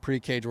really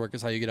pre-cage work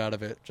is how you get out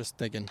of it, just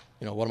thinking,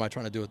 what am I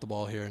trying to do with the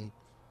ball here and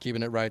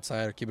keeping it right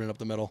side or keeping it up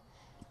the middle.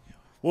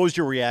 What was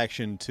your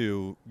reaction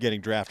to getting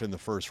drafted in the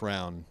first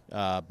round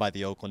by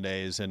the Oakland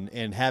A's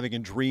and having a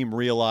dream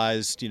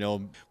realized?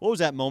 What was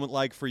that moment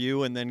like for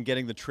you? And then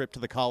getting the trip to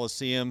the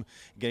Coliseum,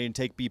 getting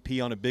to take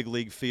BP on a big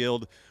league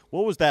field.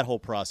 What was that whole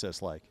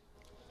process like?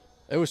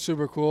 It was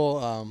super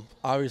cool.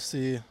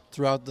 Obviously,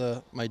 throughout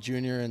my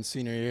junior and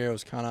senior year, it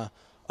was kind of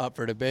up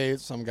for debate.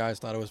 Some guys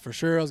thought it was for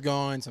sure I was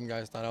going. Some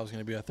guys thought I was going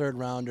to be a third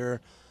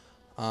rounder.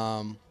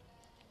 There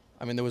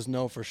was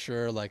no for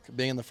sure,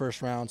 being in the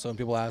first round. So when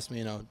people asked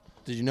me,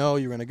 did you know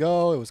you were going to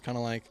go? It was kind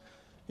of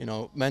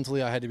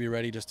mentally I had to be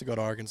ready just to go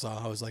to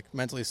Arkansas. I was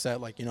mentally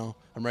set,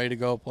 I'm ready to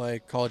go play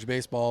college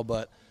baseball,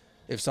 but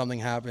if something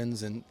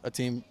happens and a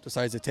team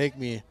decides to take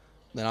me,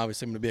 then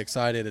obviously I'm going to be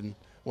excited. And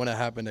when it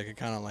happened, I could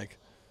kind of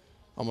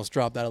almost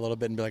drop that a little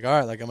bit and be all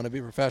right, I'm going to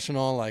be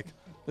professional.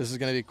 This is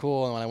going to be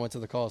cool. And when I went to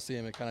the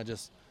Coliseum, it kind of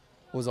just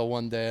was a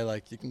one day,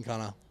 you can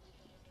kind of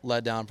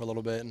let down for a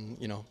little bit and,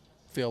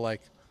 feel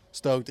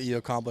stoked that you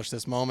accomplished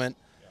this moment.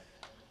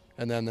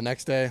 And then the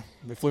next day,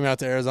 they flew me out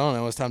to Arizona.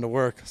 It was time to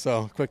work.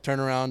 So quick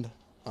turnaround.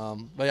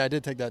 But yeah, I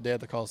did take that day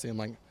at the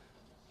Coliseum.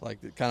 I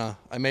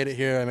made it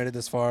here. I made it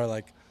this far.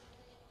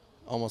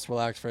 Almost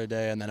relaxed for a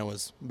day, and then it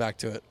was back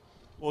to it.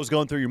 What was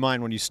going through your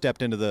mind when you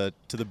stepped into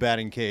the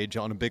batting cage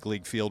on a big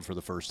league field for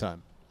the first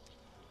time?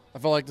 I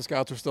felt like the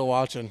scouts were still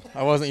watching.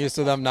 I wasn't used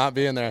to them not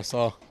being there,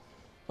 so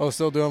I was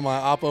still doing my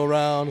oppo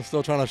round,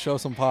 still trying to show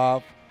some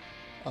pop.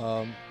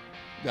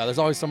 There's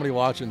always somebody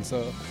watching,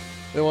 so.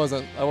 I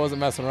wasn't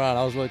messing around.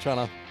 I was really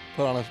trying to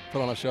put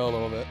on a show a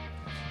little bit.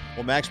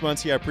 Well, Max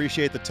Muncy, I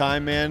appreciate the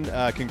time, man.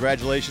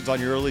 Congratulations on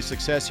your early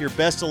success here.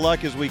 Best of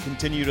luck as we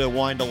continue to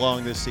wind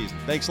along this season.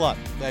 Thanks a lot.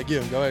 Thank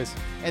you. Go A's.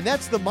 And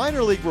that's the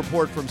minor league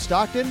report from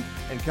Stockton.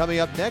 And coming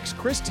up next,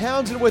 Chris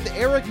Townsend with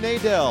Eric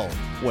Nadel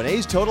when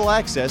A's Total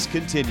Access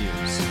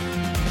continues.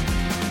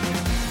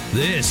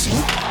 This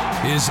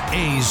is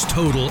A's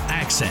Total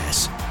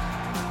Access.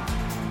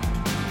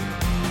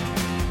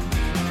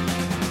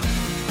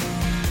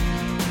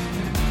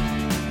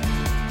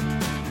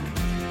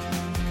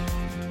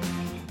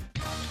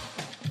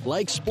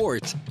 Like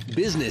sports,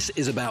 business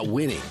is about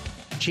winning.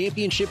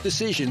 Championship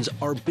decisions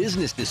are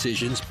business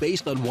decisions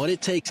based on what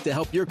it takes to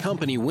help your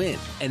company win.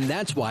 And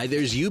that's why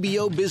there's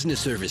UBO Business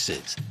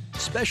Services,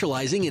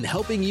 specializing in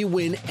helping you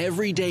win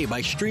every day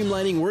by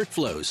streamlining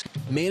workflows,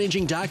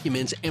 managing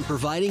documents, and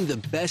providing the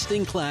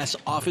best-in-class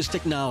office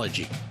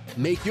technology.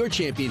 Make your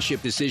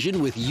championship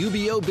decision with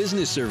UBO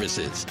Business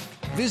Services.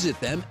 Visit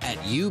them at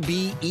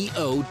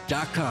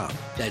ubeo.com.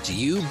 That's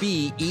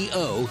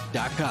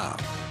ubeo.com.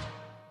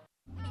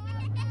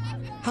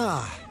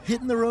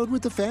 Hitting the road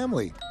with the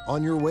family.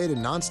 On your way to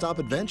nonstop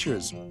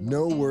adventures,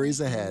 no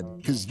worries ahead,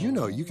 because you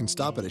know you can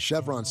stop at a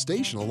Chevron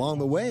station along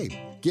the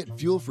way. Get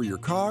fuel for your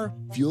car,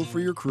 fuel for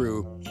your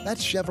crew.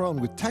 That's Chevron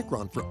with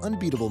Techron for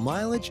unbeatable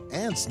mileage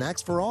and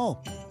snacks for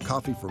all.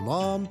 Coffee for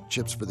mom,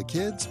 chips for the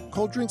kids,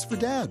 cold drinks for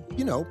dad,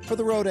 you know, for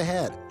the road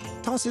ahead.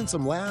 Toss in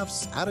some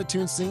laughs,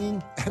 out-of-tune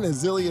singing, and a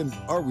zillion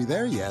 "Are we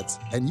there yet?"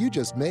 and you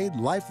just made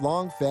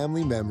lifelong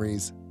family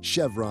memories.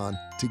 Chevron,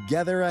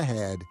 together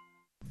ahead.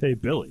 Hey,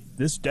 Billy,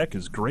 this deck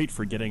is great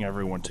for getting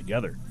everyone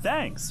together.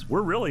 Thanks.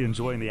 We're really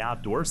enjoying the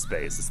outdoor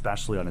space,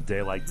 especially on a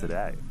day like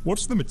today.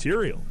 What's the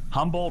material?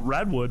 Humboldt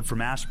Redwood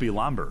from Ashby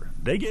Lumber.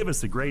 They gave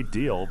us a great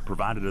deal,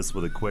 provided us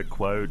with a quick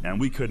quote, and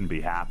we couldn't be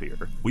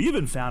happier. We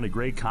even found a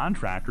great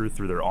contractor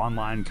through their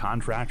online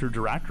contractor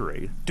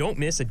directory. Don't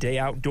miss a day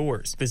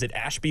outdoors. Visit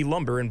Ashby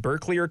Lumber in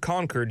Berkeley or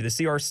Concord to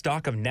see our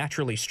stock of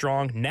naturally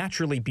strong,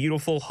 naturally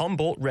beautiful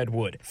Humboldt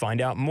Redwood.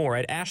 Find out more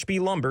at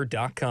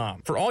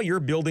ashbylumber.com for all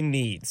your building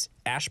needs.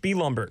 Ashby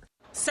Lumber.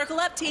 Circle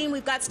up, team.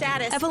 We've got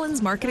status.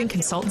 Evelyn's marketing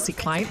consultancy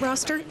client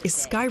roster is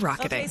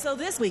skyrocketing. Okay, so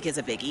this week is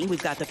a biggie.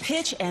 We've got the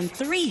pitch and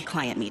 3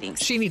 client meetings.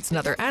 She needs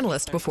another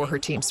analyst before her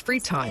team's free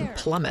time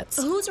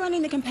plummets. Who's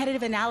running the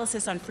competitive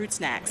analysis on fruit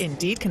snacks?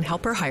 Indeed can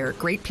help her hire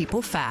great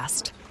people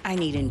fast. I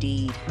need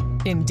Indeed.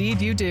 Indeed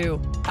you do.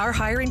 Our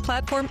hiring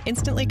platform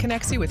instantly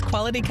connects you with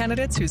quality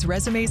candidates whose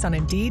resumes on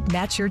Indeed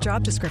match your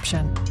job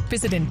description.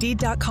 Visit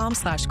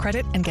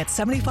Indeed.com/credit and get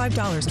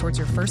 $75 towards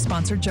your first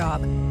sponsored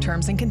job.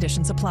 Terms and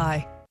conditions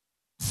apply.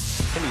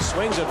 And he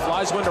swings and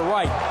flies one to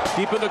right.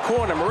 Deep in the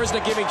corner.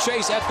 Marisnik giving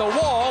chase at the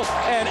wall.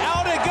 And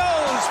out it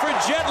goes for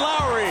Jet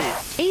Lowry.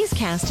 A's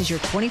Cast is your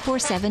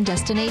 24/7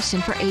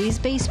 destination for A's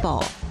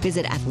baseball.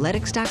 Visit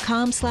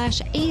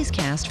athletics.com/A's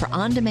Cast for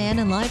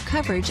on-demand and live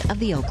coverage of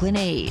the Oakland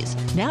A's.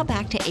 Now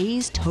back to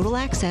A's Total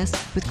Access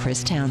with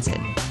Chris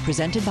Townsend.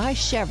 Presented by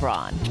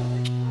Chevron.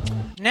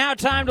 Now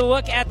time to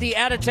look at the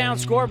out-of-town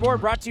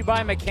scoreboard, brought to you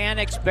by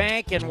Mechanics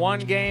Bank, and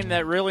one game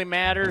that really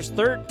matters.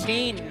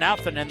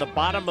 13-0 in the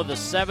bottom of the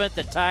 7th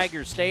at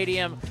Tiger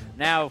Stadium.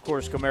 Now, of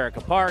course,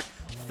 Comerica Park.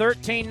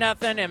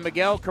 13-0, and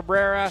Miguel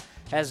Cabrera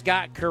has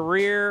got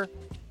career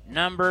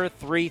number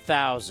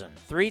 3,000.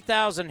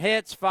 3,000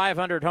 hits,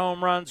 500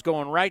 home runs,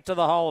 going right to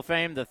the Hall of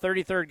Fame. The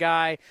 33rd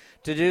guy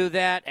to do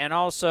that, and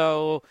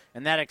also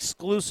in that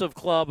exclusive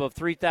club of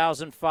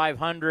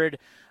 3,500.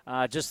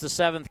 Just the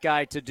 7th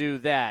guy to do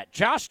that.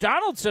 Josh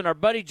Donaldson, our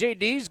buddy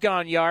JD's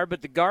gone yard,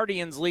 but the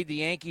Guardians lead the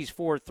Yankees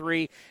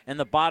 4-3 in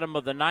the bottom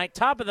of the 9th.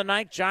 Top of the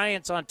 9th,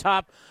 Giants on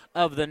top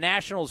of the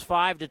Nationals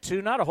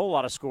 5-2. Not a whole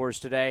lot of scores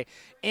today.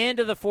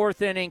 Into the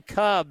 4th inning,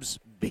 Cubs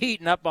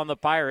beating up on the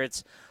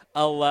Pirates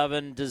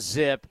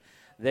 11-0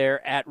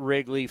 there at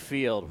Wrigley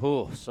Field.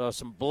 So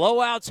some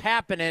blowouts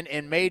happening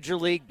in Major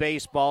League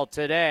Baseball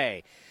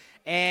today.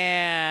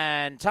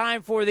 And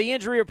time for the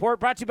injury report,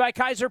 brought to you by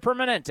Kaiser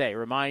Permanente.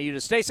 Remind you to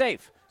stay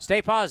safe,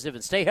 stay positive,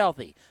 and stay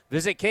healthy.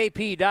 Visit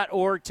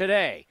kp.org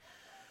today.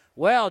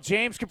 Well,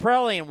 James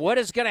Kaprielian, what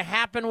is going to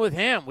happen with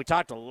him? We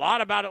talked a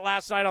lot about it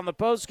last night on the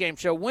postgame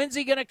show. When's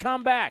he going to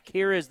come back?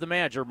 Here is the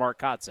manager, Mark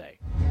Kotze.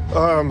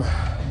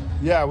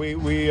 Yeah, we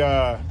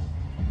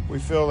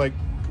feel like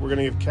we're going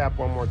to give Cap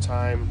one more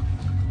time.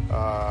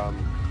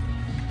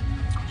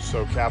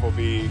 So Cap will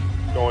be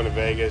going to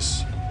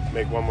Vegas,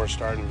 make one more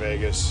start in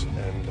Vegas,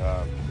 and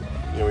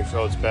we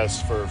feel it's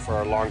best for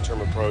our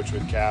long-term approach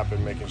with Cap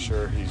and making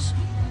sure he's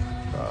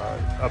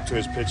up to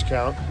his pitch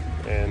count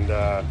and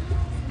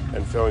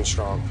feeling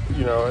strong.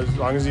 As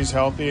long as he's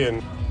healthy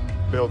and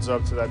builds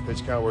up to that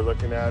pitch count we're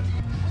looking at,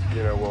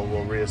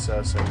 we'll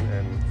reassess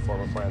and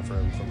form a plan for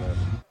him from there.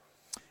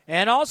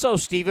 And also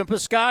Stephen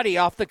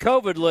Piscotty off the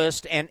COVID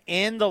list and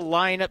in the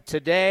lineup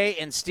today,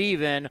 and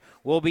Stephen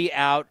will be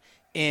out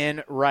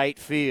in right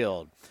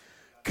field.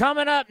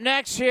 Coming up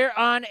next here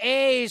on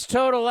A's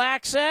Total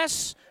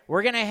Access,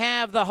 we're going to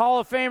have the Hall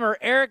of Famer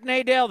Eric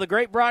Nadel, the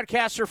great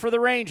broadcaster for the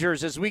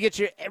Rangers, as we get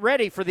you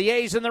ready for the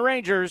A's and the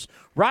Rangers,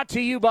 brought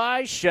to you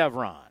by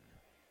Chevron.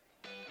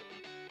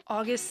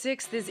 August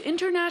 6th is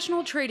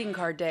International Trading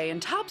Card Day,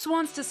 and Topps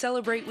wants to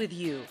celebrate with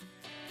you.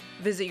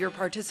 Visit your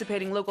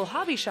participating local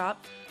hobby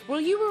shop, where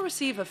you will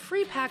receive a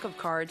free pack of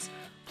cards,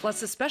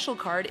 plus a special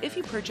card if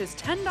you purchase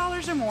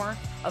 $10 or more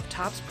of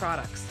Topps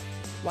products,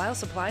 while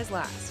supplies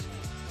last.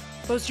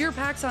 Post your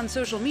packs on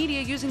social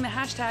media using the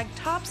hashtag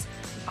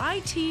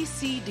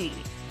ToppsITCD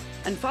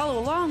and follow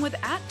along with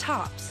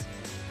 @Topps.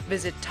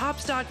 Visit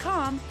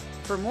Topps.com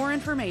for more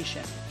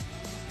information.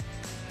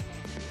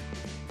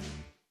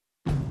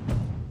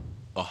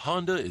 A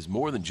Honda is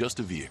more than just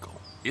a vehicle.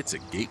 It's a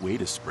gateway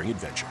to spring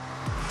adventure.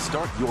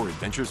 Start your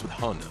adventures with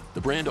Honda,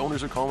 the brand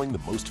owners are calling the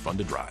most fun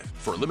to drive.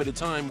 For a limited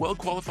time,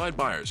 well-qualified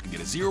buyers can get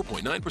a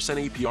 0.9%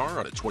 APR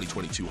on a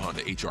 2022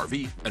 Honda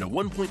HR-V and a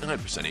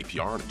 1.9%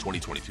 APR on a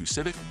 2022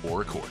 Civic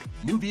or Accord.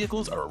 New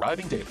vehicles are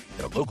arriving daily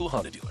at a local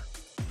Honda dealer.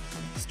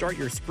 Start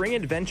your spring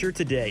adventure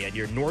today at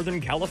your Northern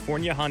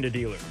California Honda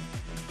dealer.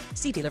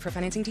 See dealer for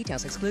financing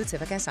details. Exclude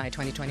Civic SI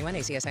 2021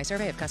 ACSI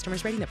survey of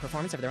customers rating the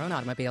performance of their own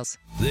automobiles.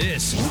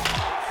 This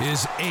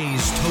is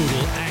A's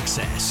Total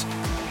Access.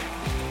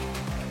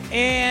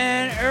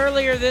 And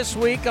earlier this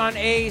week on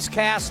A's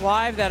Cast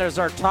Live. That is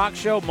our talk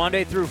show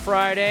Monday through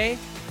Friday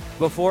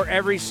before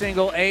every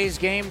single A's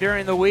game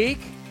during the week.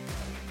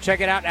 Check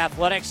it out,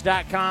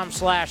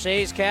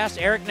 athletics.com/A's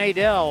Cast. Eric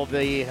Nadel,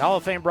 the Hall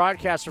of Fame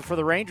broadcaster for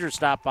the Rangers,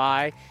 stopped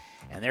by.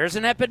 And there's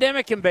an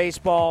epidemic in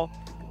baseball.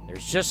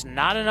 There's just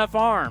not enough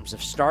arms.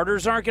 If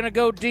starters aren't going to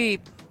go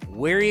deep,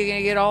 where are you going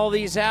to get all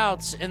these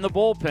outs in the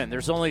bullpen?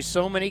 There's only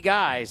so many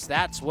guys.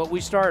 That's what we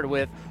started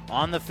with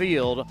on the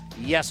field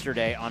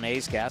yesterday on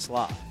A's Cast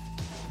Live.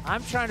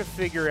 I'm trying to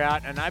figure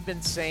out, and I've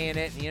been saying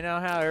it, and you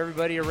know how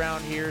everybody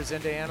around here is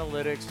into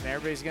analytics, and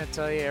everybody's going to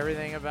tell you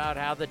everything about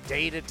how the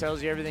data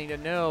tells you everything to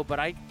know.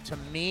 But to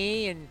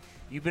me, and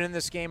you've been in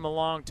this game a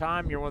long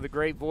time, you're one of the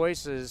great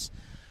voices,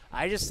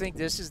 I just think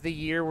this is the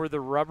year where the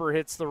rubber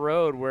hits the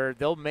road, where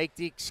they'll make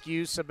the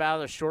excuse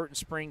about a shortened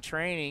spring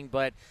training,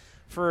 but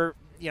for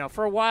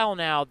a while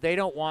now, they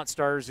don't want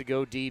starters to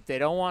go deep. They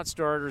don't want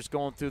starters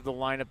going through the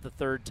lineup the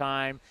third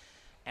time.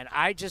 And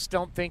I just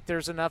don't think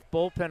there's enough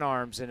bullpen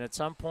arms. And at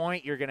some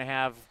point, you're going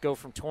to go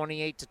from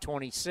 28 to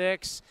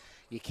 26.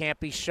 You can't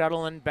be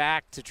shuttling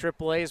back to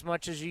AAA as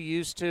much as you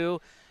used to.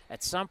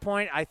 At some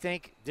point, I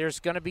think there's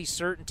going to be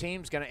certain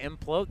teams going to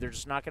implode. They're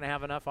just not going to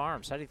have enough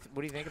arms. What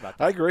do you think about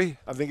that? I agree.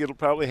 I think it'll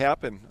probably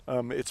happen.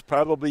 It's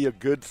probably a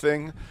good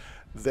thing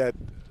that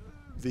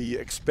the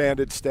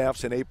expanded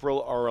staffs in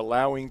April are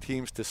allowing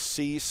teams to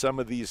see some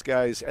of these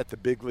guys at the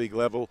big league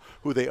level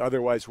who they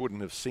otherwise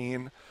wouldn't have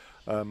seen,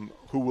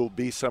 who will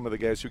be some of the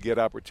guys who get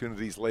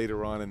opportunities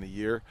later on in the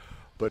year.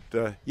 But,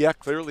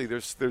 clearly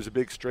there's a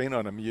big strain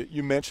on them.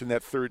 You mentioned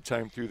that third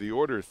time through the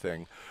order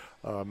thing.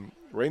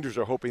 Rangers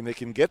are hoping they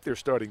can get their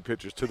starting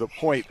pitchers to the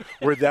point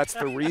where that's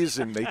the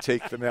reason they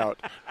take them out,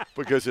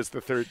 because it's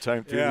the third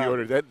time through the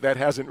order. That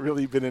hasn't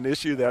really been an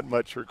issue that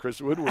much for Chris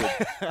Woodward.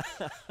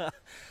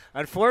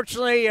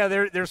 Unfortunately,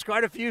 there's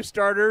quite a few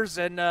starters,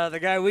 and the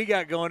guy we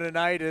got going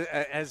tonight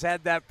has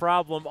had that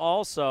problem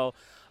also.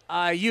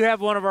 You have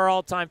one of our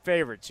all-time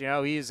favorites. You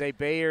know, he is a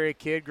Bay Area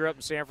kid, grew up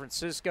in San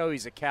Francisco.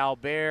 He's a Cal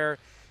Bear.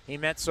 He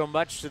meant so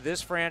much to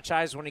this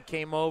franchise when he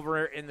came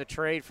over in the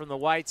trade from the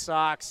White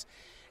Sox.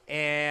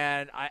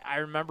 And I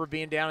remember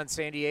being down in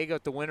San Diego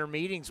at the winter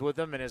meetings with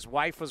him, and his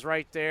wife was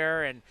right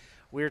there, and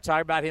we were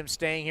talking about him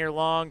staying here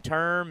long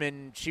term,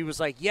 and she was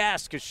like,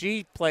 yes, because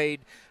she played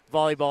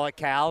volleyball at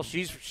Cal.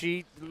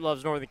 She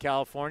loves Northern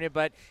California,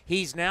 but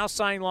he's now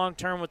signed long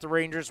term with the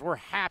Rangers. We're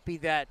happy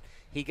that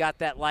he got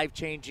that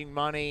life-changing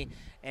money,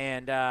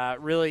 and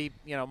really,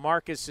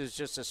 Marcus is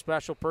just a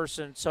special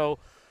person. So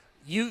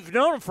you've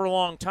known him for a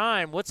long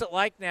time. What's it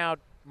like now,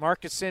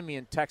 Marcus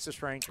Semien,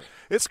 Texas Ranger?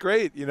 It's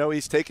great.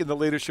 He's taken the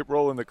leadership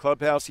role in the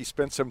clubhouse. He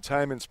spent some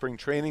time in spring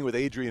training with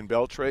Adrian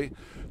Beltre,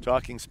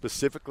 talking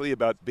specifically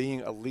about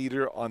being a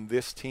leader on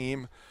this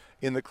team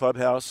in the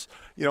clubhouse.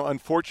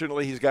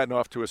 Unfortunately, he's gotten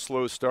off to a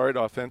slow start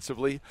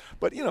offensively,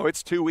 but,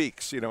 it's 2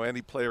 weeks.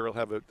 Any player will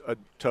have a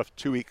tough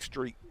 2-week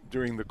streak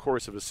during the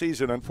course of a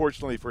season.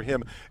 Unfortunately for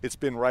him, it's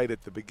been right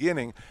at the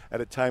beginning, at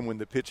a time when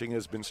the pitching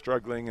has been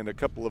struggling and a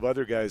couple of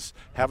other guys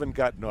haven't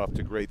gotten off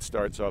to great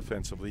starts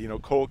offensively.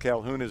 Cole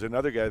Calhoun is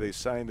another guy they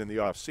signed in the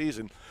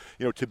offseason,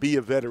 to be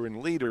a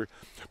veteran leader,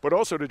 but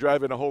also to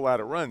drive in a whole lot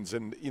of runs.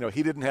 And,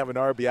 he didn't have an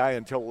RBI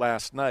until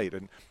last night,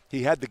 and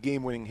he had the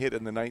game-winning hit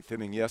in the ninth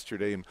inning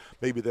yesterday, and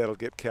maybe that'll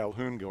get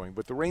Calhoun going.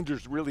 But the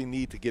Rangers really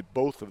need to get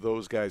both of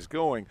those guys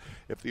going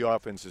if the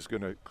offense is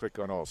going to click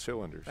on all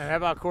cylinders. And how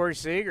about Corey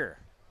Seager?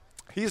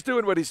 He's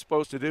doing what he's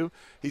supposed to do.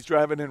 He's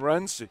driving in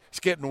runs. He's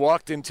getting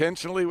walked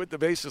intentionally with the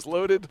bases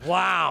loaded.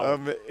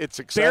 Wow. It's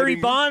exciting. Barry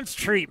Bonds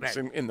treatment.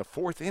 It's in the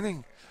fourth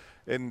inning.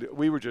 And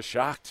we were just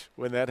shocked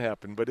when that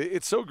happened. But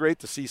it's so great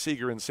to see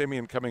Seager and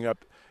Semien coming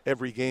up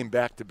every game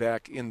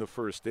back-to-back in the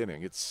first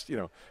inning. It's,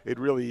 it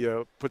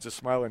really puts a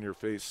smile on your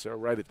face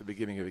right at the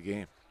beginning of the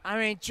game. I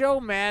mean, Joe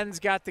Madden's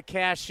got the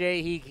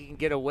cachet. He can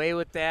get away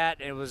with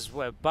that. It was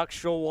what Buck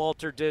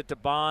Showalter did to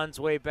Bonds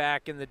way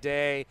back in the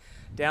day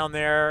down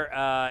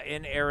there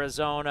in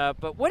Arizona.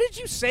 But what did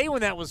you say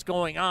when that was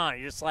going on?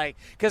 You're just like,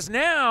 because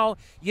now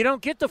you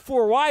don't get the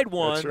 4 wide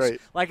ones. That's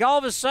right. Like all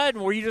of a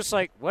sudden, were you just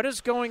like, what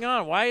is going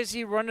on? Why is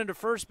he running to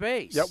first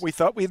base? Yeah, we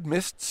thought we'd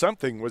missed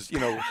something.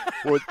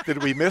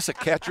 Did we miss a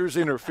catcher's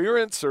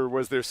interference, or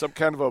was there some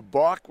kind of a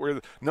balk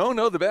where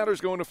no, the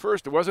batter's going to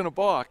first? It wasn't a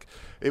balk.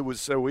 It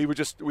was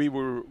we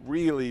were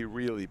really,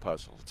 really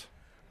puzzled.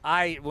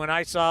 When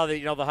I saw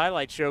the the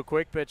highlight show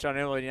Quick Pitch on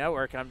MLB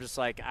Network, I'm just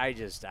like, I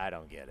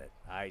don't get it.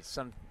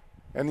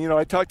 And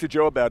I talked to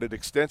Joe about it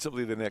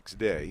extensively the next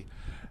day,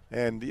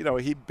 and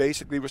he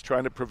basically was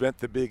trying to prevent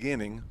the big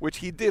inning, which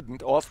he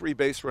didn't. All 3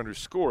 base runners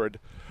scored.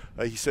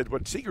 He said,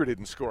 "What Seager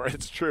didn't score."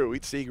 It's true.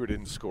 Seager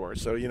didn't score.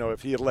 So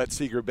if he had let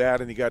Seager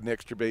bat and he got an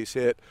extra base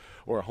hit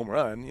or a home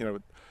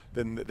run,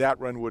 then that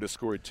run would have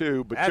scored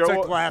too. But that's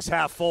Joe, a glass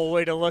half full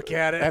way to look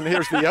at it. And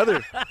here's the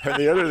other. And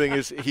the other thing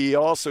is, he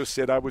also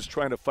said, I was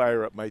trying to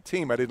fire up my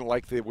team. I didn't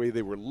like the way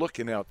they were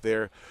looking out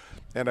there,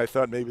 and I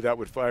thought maybe that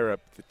would fire up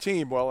the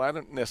team. Well, I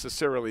don't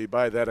necessarily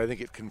buy that. I think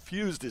it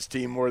confused his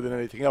team more than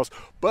anything else.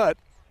 But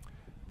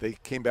they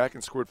came back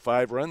and scored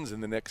 5 runs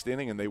in the next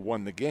inning, and they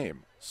won the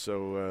game.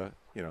 So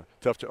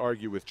tough to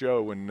argue with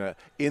Joe when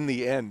in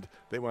the end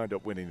they wound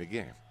up winning the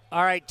game.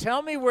 All right,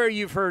 tell me where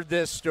you've heard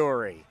this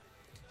story.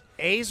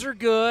 A's are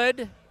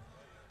good.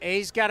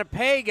 A's got to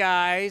pay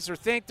guys or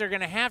think they're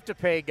going to have to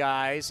pay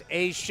guys.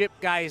 A's ship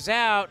guys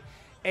out.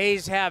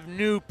 A's have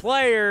new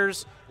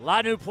players, a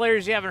lot of new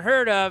players you haven't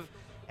heard of,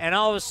 and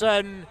all of a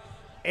sudden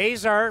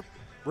A's are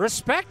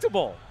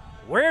respectable.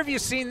 Where have you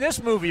seen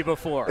this movie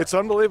before? It's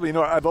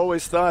unbelievable. I've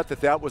always thought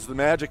that was the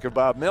magic of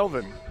Bob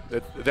Melvin.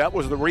 That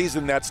was the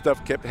reason that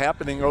stuff kept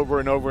happening over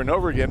and over and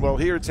over again. Well,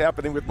 here it's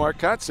happening with Mark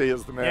Kotsay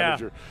as the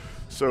manager. Yeah.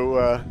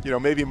 So,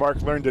 maybe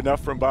Mark learned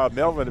enough from Bob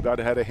Melvin about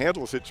how to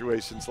handle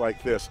situations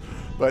like this.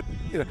 But,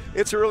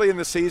 it's early in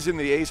the season.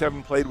 The A's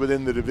haven't played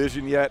within the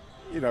division yet.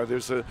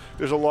 There's a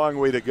long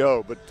way to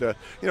go. But,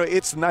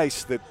 it's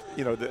nice that,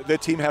 the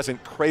team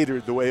hasn't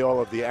cratered the way all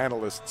of the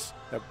analysts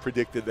have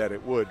predicted that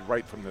it would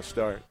right from the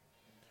start.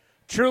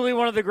 Truly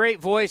one of the great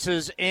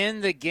voices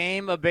in the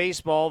game of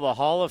baseball, the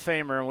Hall of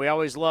Famer, and we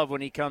always love when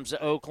he comes to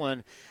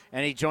Oakland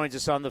and he joins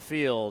us on the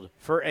field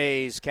for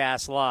A's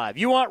Cast Live.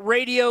 You want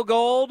radio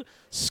gold?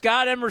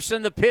 Scott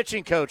Emerson, the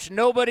pitching coach.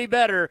 Nobody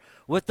better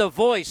with the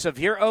voice of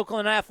your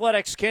Oakland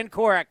Athletics, Ken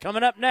Korach,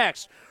 coming up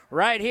next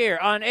right here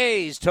on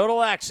A's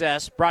Total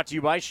Access, brought to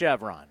you by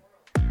Chevron.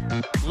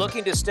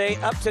 Looking to stay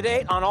up to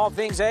date on all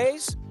things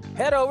A's?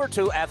 Head over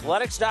to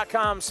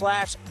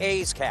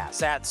athletics.com/A'sCast.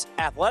 That's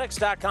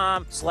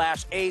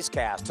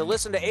athletics.com/A'sCast to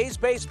listen to A's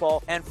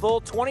baseball and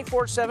full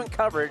 24/7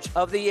 coverage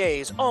of the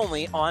A's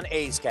only on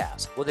A's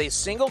Cast. With a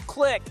single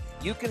click,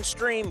 you can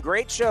stream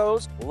great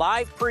shows,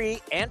 live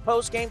pre- and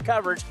post-game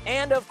coverage,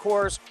 and, of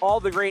course, all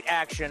the great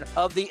action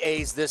of the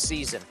A's this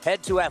season.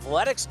 Head to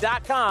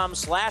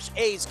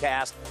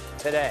athletics.com/A'sCast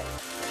today.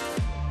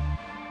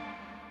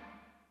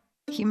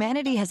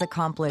 Humanity has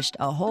accomplished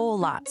a whole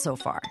lot so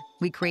far.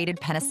 We created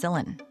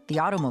penicillin, the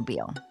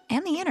automobile,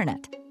 and the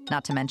internet,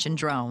 not to mention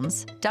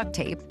drones, duct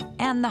tape,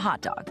 and the hot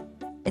dog.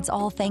 It's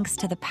all thanks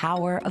to the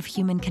power of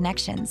human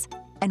connections.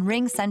 And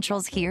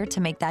RingCentral's here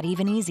to make that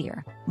even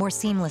easier, more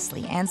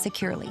seamlessly and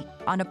securely,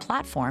 on a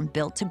platform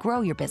built to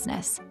grow your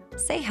business.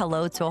 Say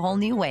hello to a whole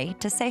new way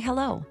to say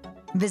hello.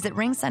 Visit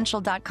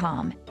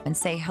ringcentral.com and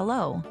say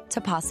hello to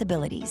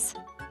possibilities.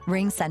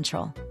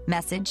 RingCentral.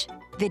 Message,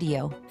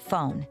 video,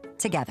 phone,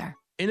 together.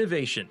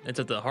 Innovation that's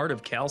at the heart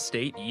of Cal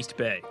State East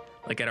Bay,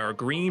 like at our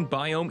Green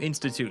Biome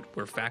Institute,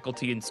 where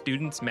faculty and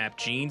students map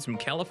genes from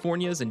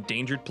California's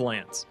endangered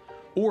plants.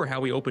 Or how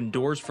we open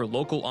doors for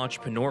local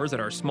entrepreneurs at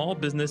our Small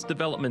Business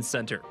Development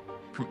Center.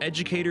 From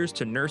educators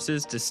to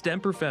nurses to STEM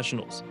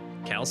professionals,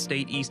 Cal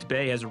State East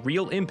Bay has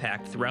real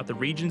impact throughout the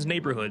region's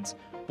neighborhoods,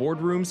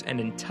 boardrooms, and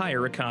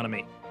entire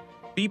economy.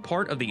 Be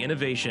part of the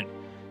innovation.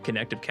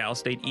 Connect with Cal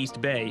State East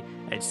Bay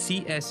at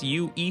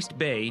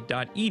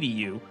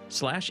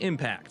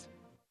csueastbay.edu/impact.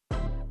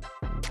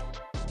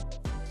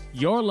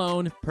 Your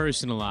loan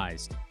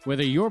personalized.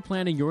 Whether you're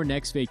planning your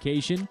next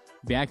vacation,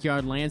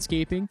 backyard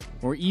landscaping,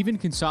 or even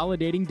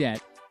consolidating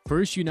debt,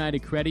 First United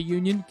Credit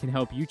Union can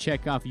help you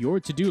check off your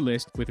to-do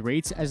list with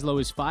rates as low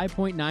as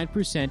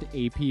 5.9%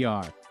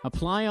 APR.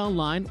 Apply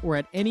online or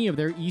at any of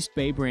their East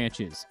Bay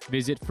branches.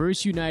 Visit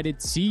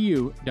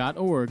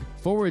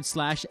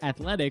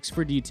firstunitedcu.org/athletics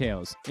for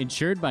details.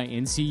 Insured by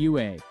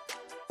NCUA.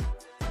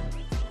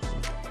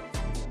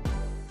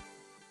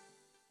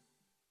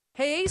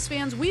 Hey A's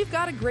fans, we've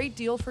got a great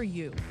deal for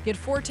you. Get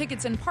 4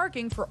 tickets and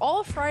parking for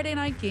all Friday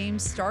night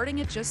games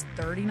starting at just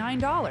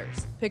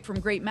 $39. Pick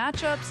from great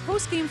matchups,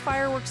 post-game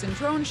fireworks and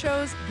drone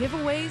shows,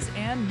 giveaways,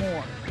 and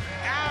more.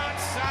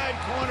 Outside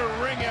corner,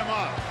 ring him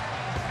up.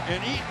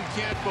 And Eaton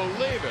can't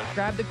believe it.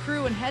 Grab the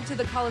crew and head to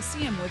the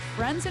Coliseum with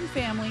friends and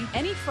family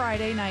any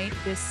Friday night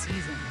this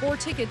season. 4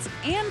 tickets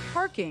and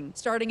parking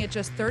starting at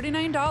just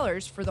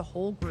 $39 for the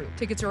whole group.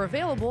 Tickets are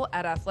available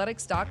at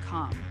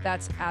athletics.com.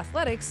 That's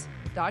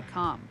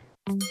athletics.com.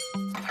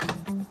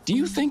 Do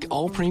you think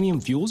all premium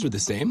fuels are the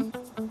same?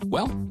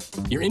 Well,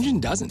 your engine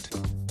doesn't.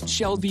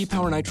 Shell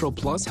V-Power Nitro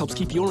Plus helps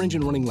keep your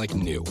engine running like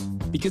new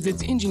because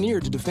it's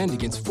engineered to defend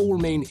against 4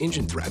 main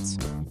engine threats: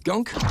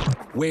 gunk,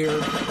 wear,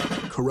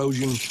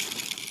 corrosion,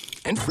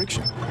 and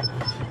friction.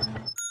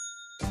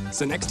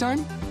 So next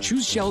time,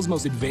 choose Shell's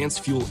most advanced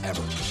fuel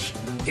ever.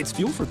 It's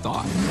fuel for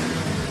thought.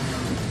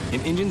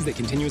 In engines that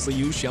continuously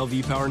use Shell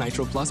V-Power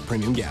Nitro Plus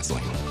premium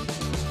gasoline.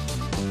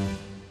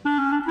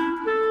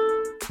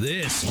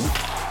 This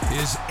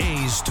is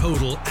A's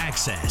Total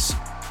Access.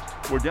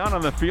 We're down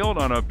on the field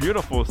on a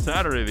beautiful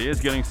Saturday. The A's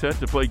getting set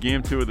to play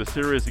Game 2 of the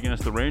series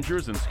against the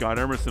Rangers, and Scott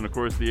Emerson, of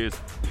course, the A's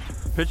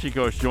pitching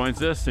coach,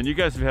 joins us. And you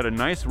guys have had a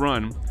nice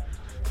run.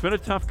 It's been a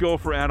tough go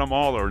for Adam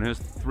Aller in his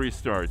 3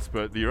 starts,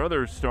 but the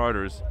other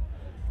starters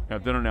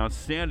have done an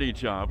outstanding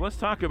job. Let's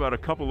talk about a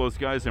couple of those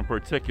guys in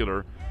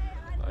particular,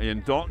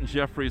 in Dalton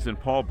Jeffries and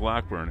Paul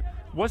Blackburn.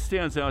 What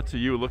stands out to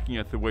you looking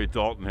at the way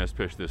Dalton has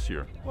pitched this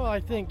year? Well, I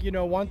think,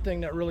 one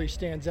thing that really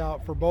stands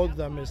out for both of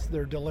them is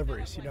their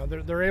deliveries.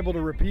 They're able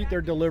to repeat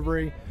their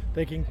delivery.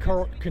 They can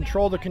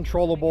control the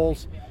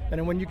controllables.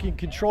 And when you can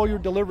control your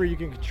delivery, you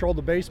can control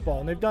the baseball.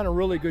 And they've done a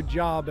really good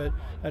job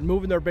at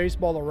moving their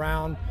baseball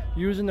around,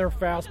 using their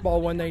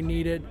fastball when they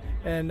need it,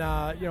 and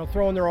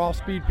throwing their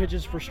off-speed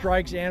pitches for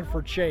strikes and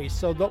for chase.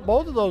 So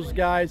both of those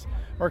guys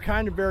are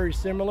kind of very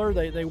similar.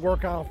 They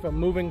work off a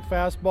moving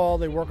fastball,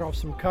 they work off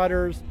some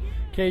cutters,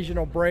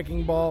 occasional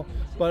breaking ball.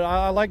 But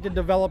I like the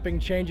developing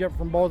changeup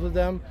from both of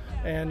them,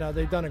 and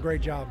they've done a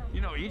great job.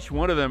 Each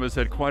one of them has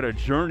had quite a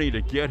journey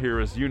to get here,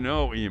 as you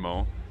know,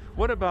 Emo.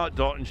 What about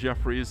Dalton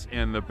Jeffries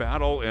and the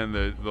battle and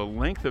the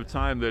length of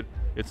time that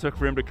it took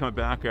for him to come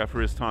back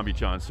after his Tommy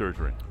John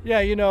surgery?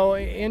 Yeah,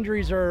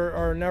 injuries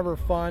are never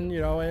fun,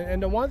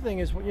 and the one thing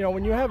is,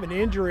 when you have an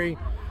injury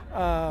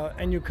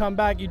and you come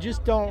back, you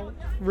just don't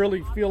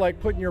really feel like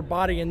putting your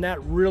body in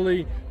that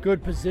really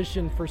good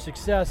position for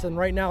success. And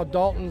right now,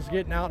 Dalton's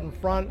getting out in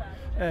front,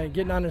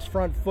 getting on his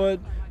front foot,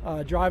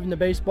 driving the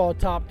baseball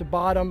top to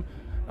bottom.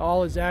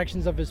 All his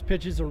actions of his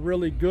pitches are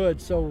really good.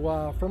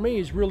 So for me,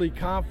 he's really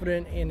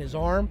confident in his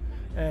arm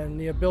and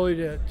the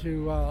ability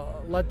to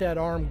let that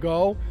arm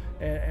go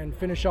and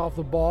finish off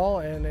the ball,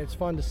 and it's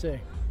fun to see.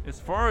 As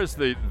far as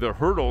the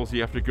hurdles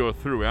you have to go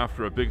through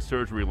after a big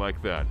surgery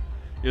like that,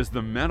 is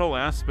the mental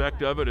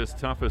aspect of it as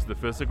tough as the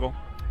physical?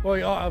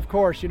 Well, of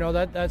course,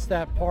 that's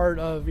that part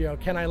of,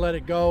 can I let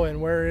it go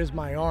and where is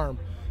my arm?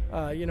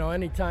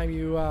 Anytime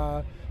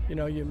you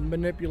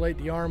manipulate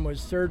the arm with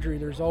surgery,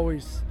 there's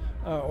always,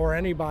 or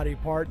any body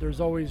part, there's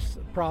always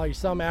probably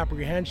some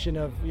apprehension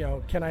of,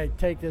 can I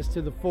take this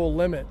to the full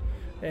limit?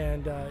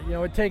 And,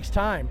 it takes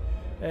time.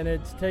 And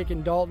it's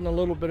taken Dalton a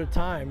little bit of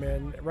time.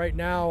 And right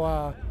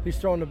now, he's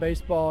throwing the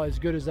baseball as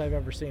good as I've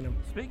ever seen him.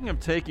 Speaking of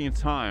taking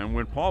time,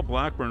 when Paul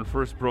Blackburn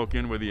first broke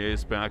in with the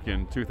A's back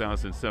in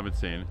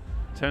 2017,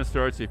 10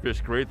 starts, he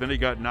pitched great. Then he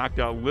got knocked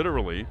out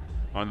literally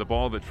on the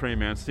ball that Trey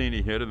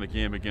Mancini hit in the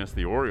game against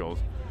the Orioles.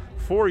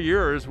 4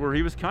 years where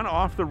he was kind of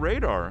off the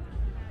radar.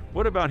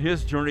 What about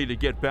his journey to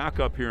get back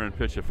up here and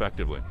pitch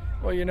effectively?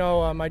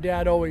 Well, my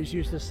dad always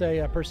used to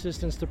say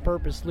persistence to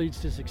purpose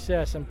leads to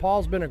success, and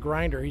Paul's been a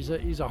grinder.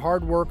 He's a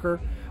hard worker.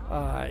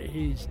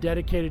 He's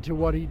dedicated to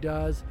what he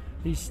does.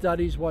 He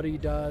studies what he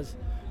does.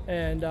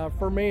 And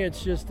for me,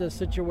 it's just a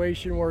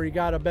situation where he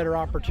got a better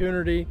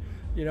opportunity.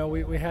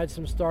 We had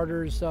some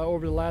starters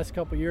over the last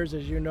couple of years,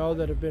 as you know,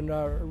 that have been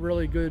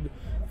really good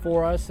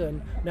for us,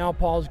 and now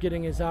Paul's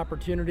getting his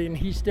opportunity, and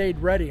he stayed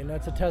ready, and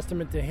that's a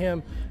testament to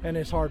him and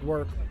his hard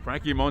work.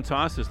 Frankie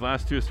Montas, his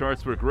last 2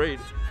 starts were great.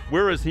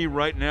 Where is he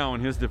right now in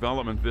his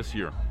development this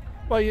year?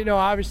 Well,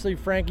 obviously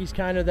Frankie's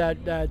kind of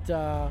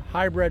that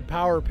hybrid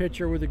power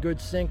pitcher with a good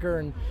sinker,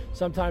 and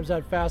sometimes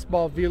that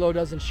fastball velo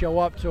doesn't show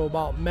up till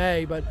about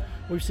May, but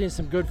we've seen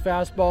some good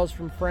fastballs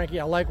from Frankie.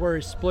 I like where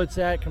his split's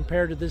at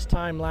compared to this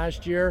time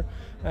last year,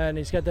 and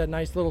he's got that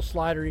nice little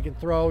slider he can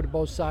throw to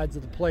both sides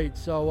of the plate.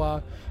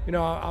 So,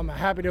 I'm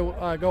happy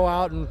to go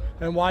out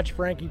and watch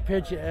Frankie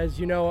pitch,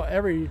 as you know,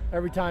 every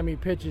time he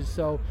pitches.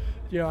 So,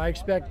 I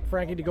expect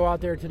Frankie to go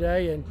out there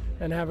today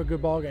and have a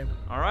good ball game.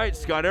 All right,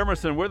 Scott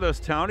Emerson with us,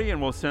 Townie, and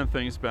we'll send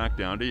things back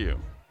down to you.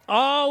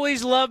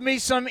 Always love me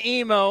some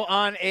emo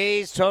on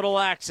A's Total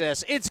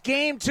Access. It's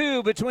Game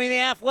 2 between the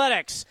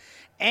Athletics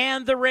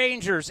and the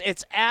Rangers.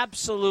 It's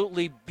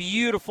absolutely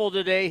beautiful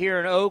today here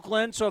in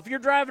Oakland. So if you're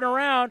driving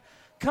around,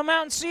 come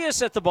out and see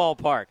us at the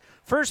ballpark.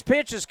 First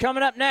pitch is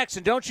coming up next,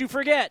 and don't you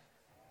forget,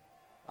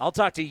 I'll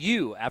talk to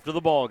you after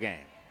the ball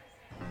game.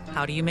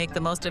 How do you make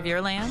the most of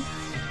your land?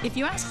 If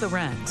you ask the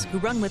Wrens, who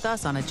run with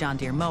us on a John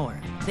Deere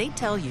mower, they'd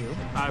tell you,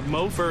 I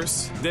mow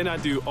first, then I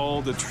do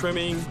all the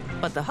trimming.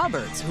 But the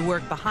Hubbards, who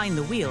work behind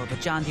the wheel of a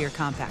John Deere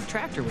compact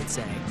tractor, would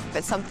say, if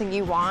it's something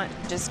you want,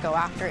 just go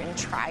after it and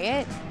try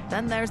it.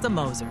 Then there's the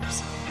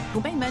Mosers,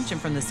 who may mention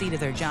from the seat of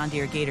their John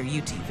Deere Gator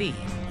UTV,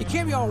 you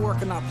can't be all work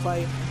and not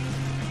play.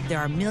 There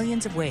are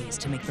millions of ways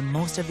to make the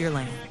most of your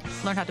land.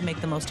 Learn how to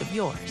make the most of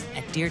yours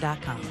at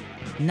Deere.com.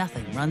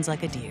 Nothing runs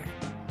like a Deere.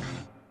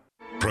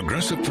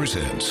 Progressive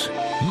presents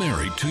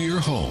Married to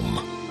Your Home.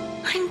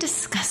 I'm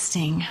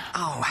disgusting.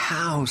 Oh,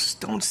 House,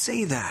 don't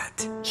say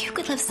that. You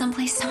could live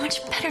someplace so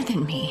much better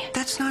than me.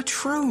 That's not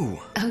true.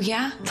 Oh,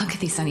 yeah? Look at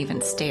these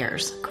uneven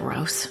stairs.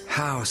 Gross.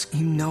 House,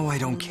 you know I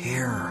don't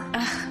care.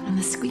 Ugh, and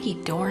the squeaky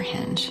door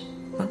hinge.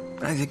 Well,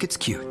 I think it's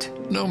cute.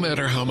 No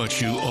matter how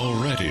much you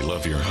already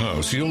love your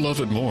house, you'll love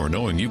it more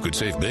knowing you could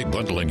save big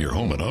bundling your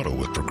home and auto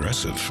with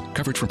Progressive.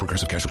 Coverage from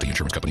Progressive Casualty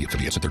Insurance Company,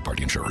 affiliates, and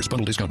third-party insurers.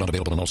 Bundle discount not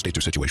available in all states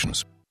or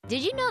situations.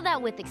 Did you know that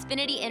with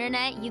Xfinity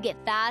Internet, you get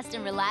fast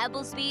and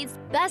reliable speeds?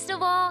 Best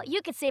of all,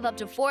 you could save up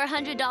to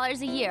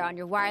 $400 a year on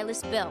your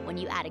wireless bill when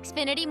you add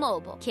Xfinity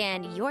Mobile.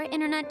 Can your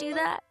internet do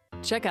that?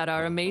 Check out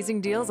our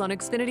amazing deals on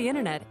Xfinity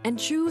Internet and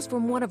choose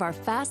from one of our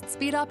fast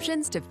speed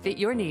options to fit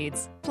your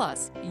needs.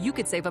 Plus, you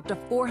could save up to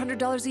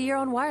 $400 a year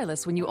on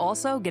wireless when you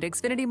also get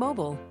Xfinity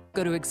Mobile.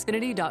 Go to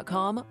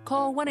Xfinity.com,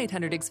 call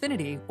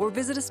 1-800-XFINITY, or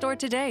visit a store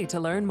today to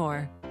learn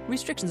more.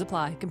 Restrictions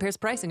apply. Compares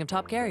pricing of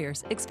top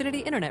carriers.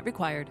 Xfinity Internet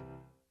required.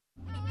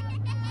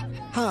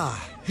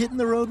 Hitting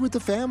the road with the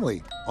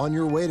family. On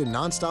your way to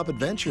nonstop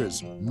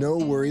adventures, no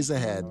worries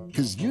ahead,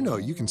 because you know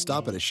you can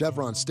stop at a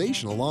Chevron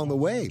station along the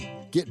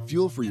way. Get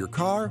fuel for your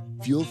car,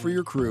 fuel for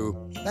your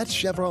crew. That's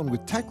Chevron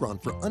with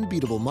Techron for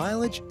unbeatable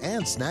mileage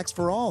and snacks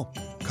for all.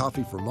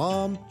 Coffee for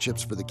mom,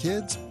 chips for the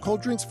kids,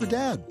 cold drinks for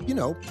dad, you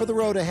know, for the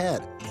road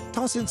ahead.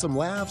 Toss in some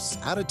laughs,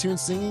 out-of-tune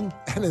singing,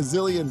 and a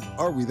zillion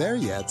 "Are we there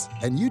yet?"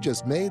 and you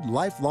just made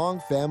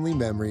lifelong family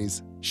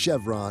memories.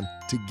 Chevron,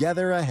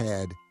 together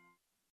ahead.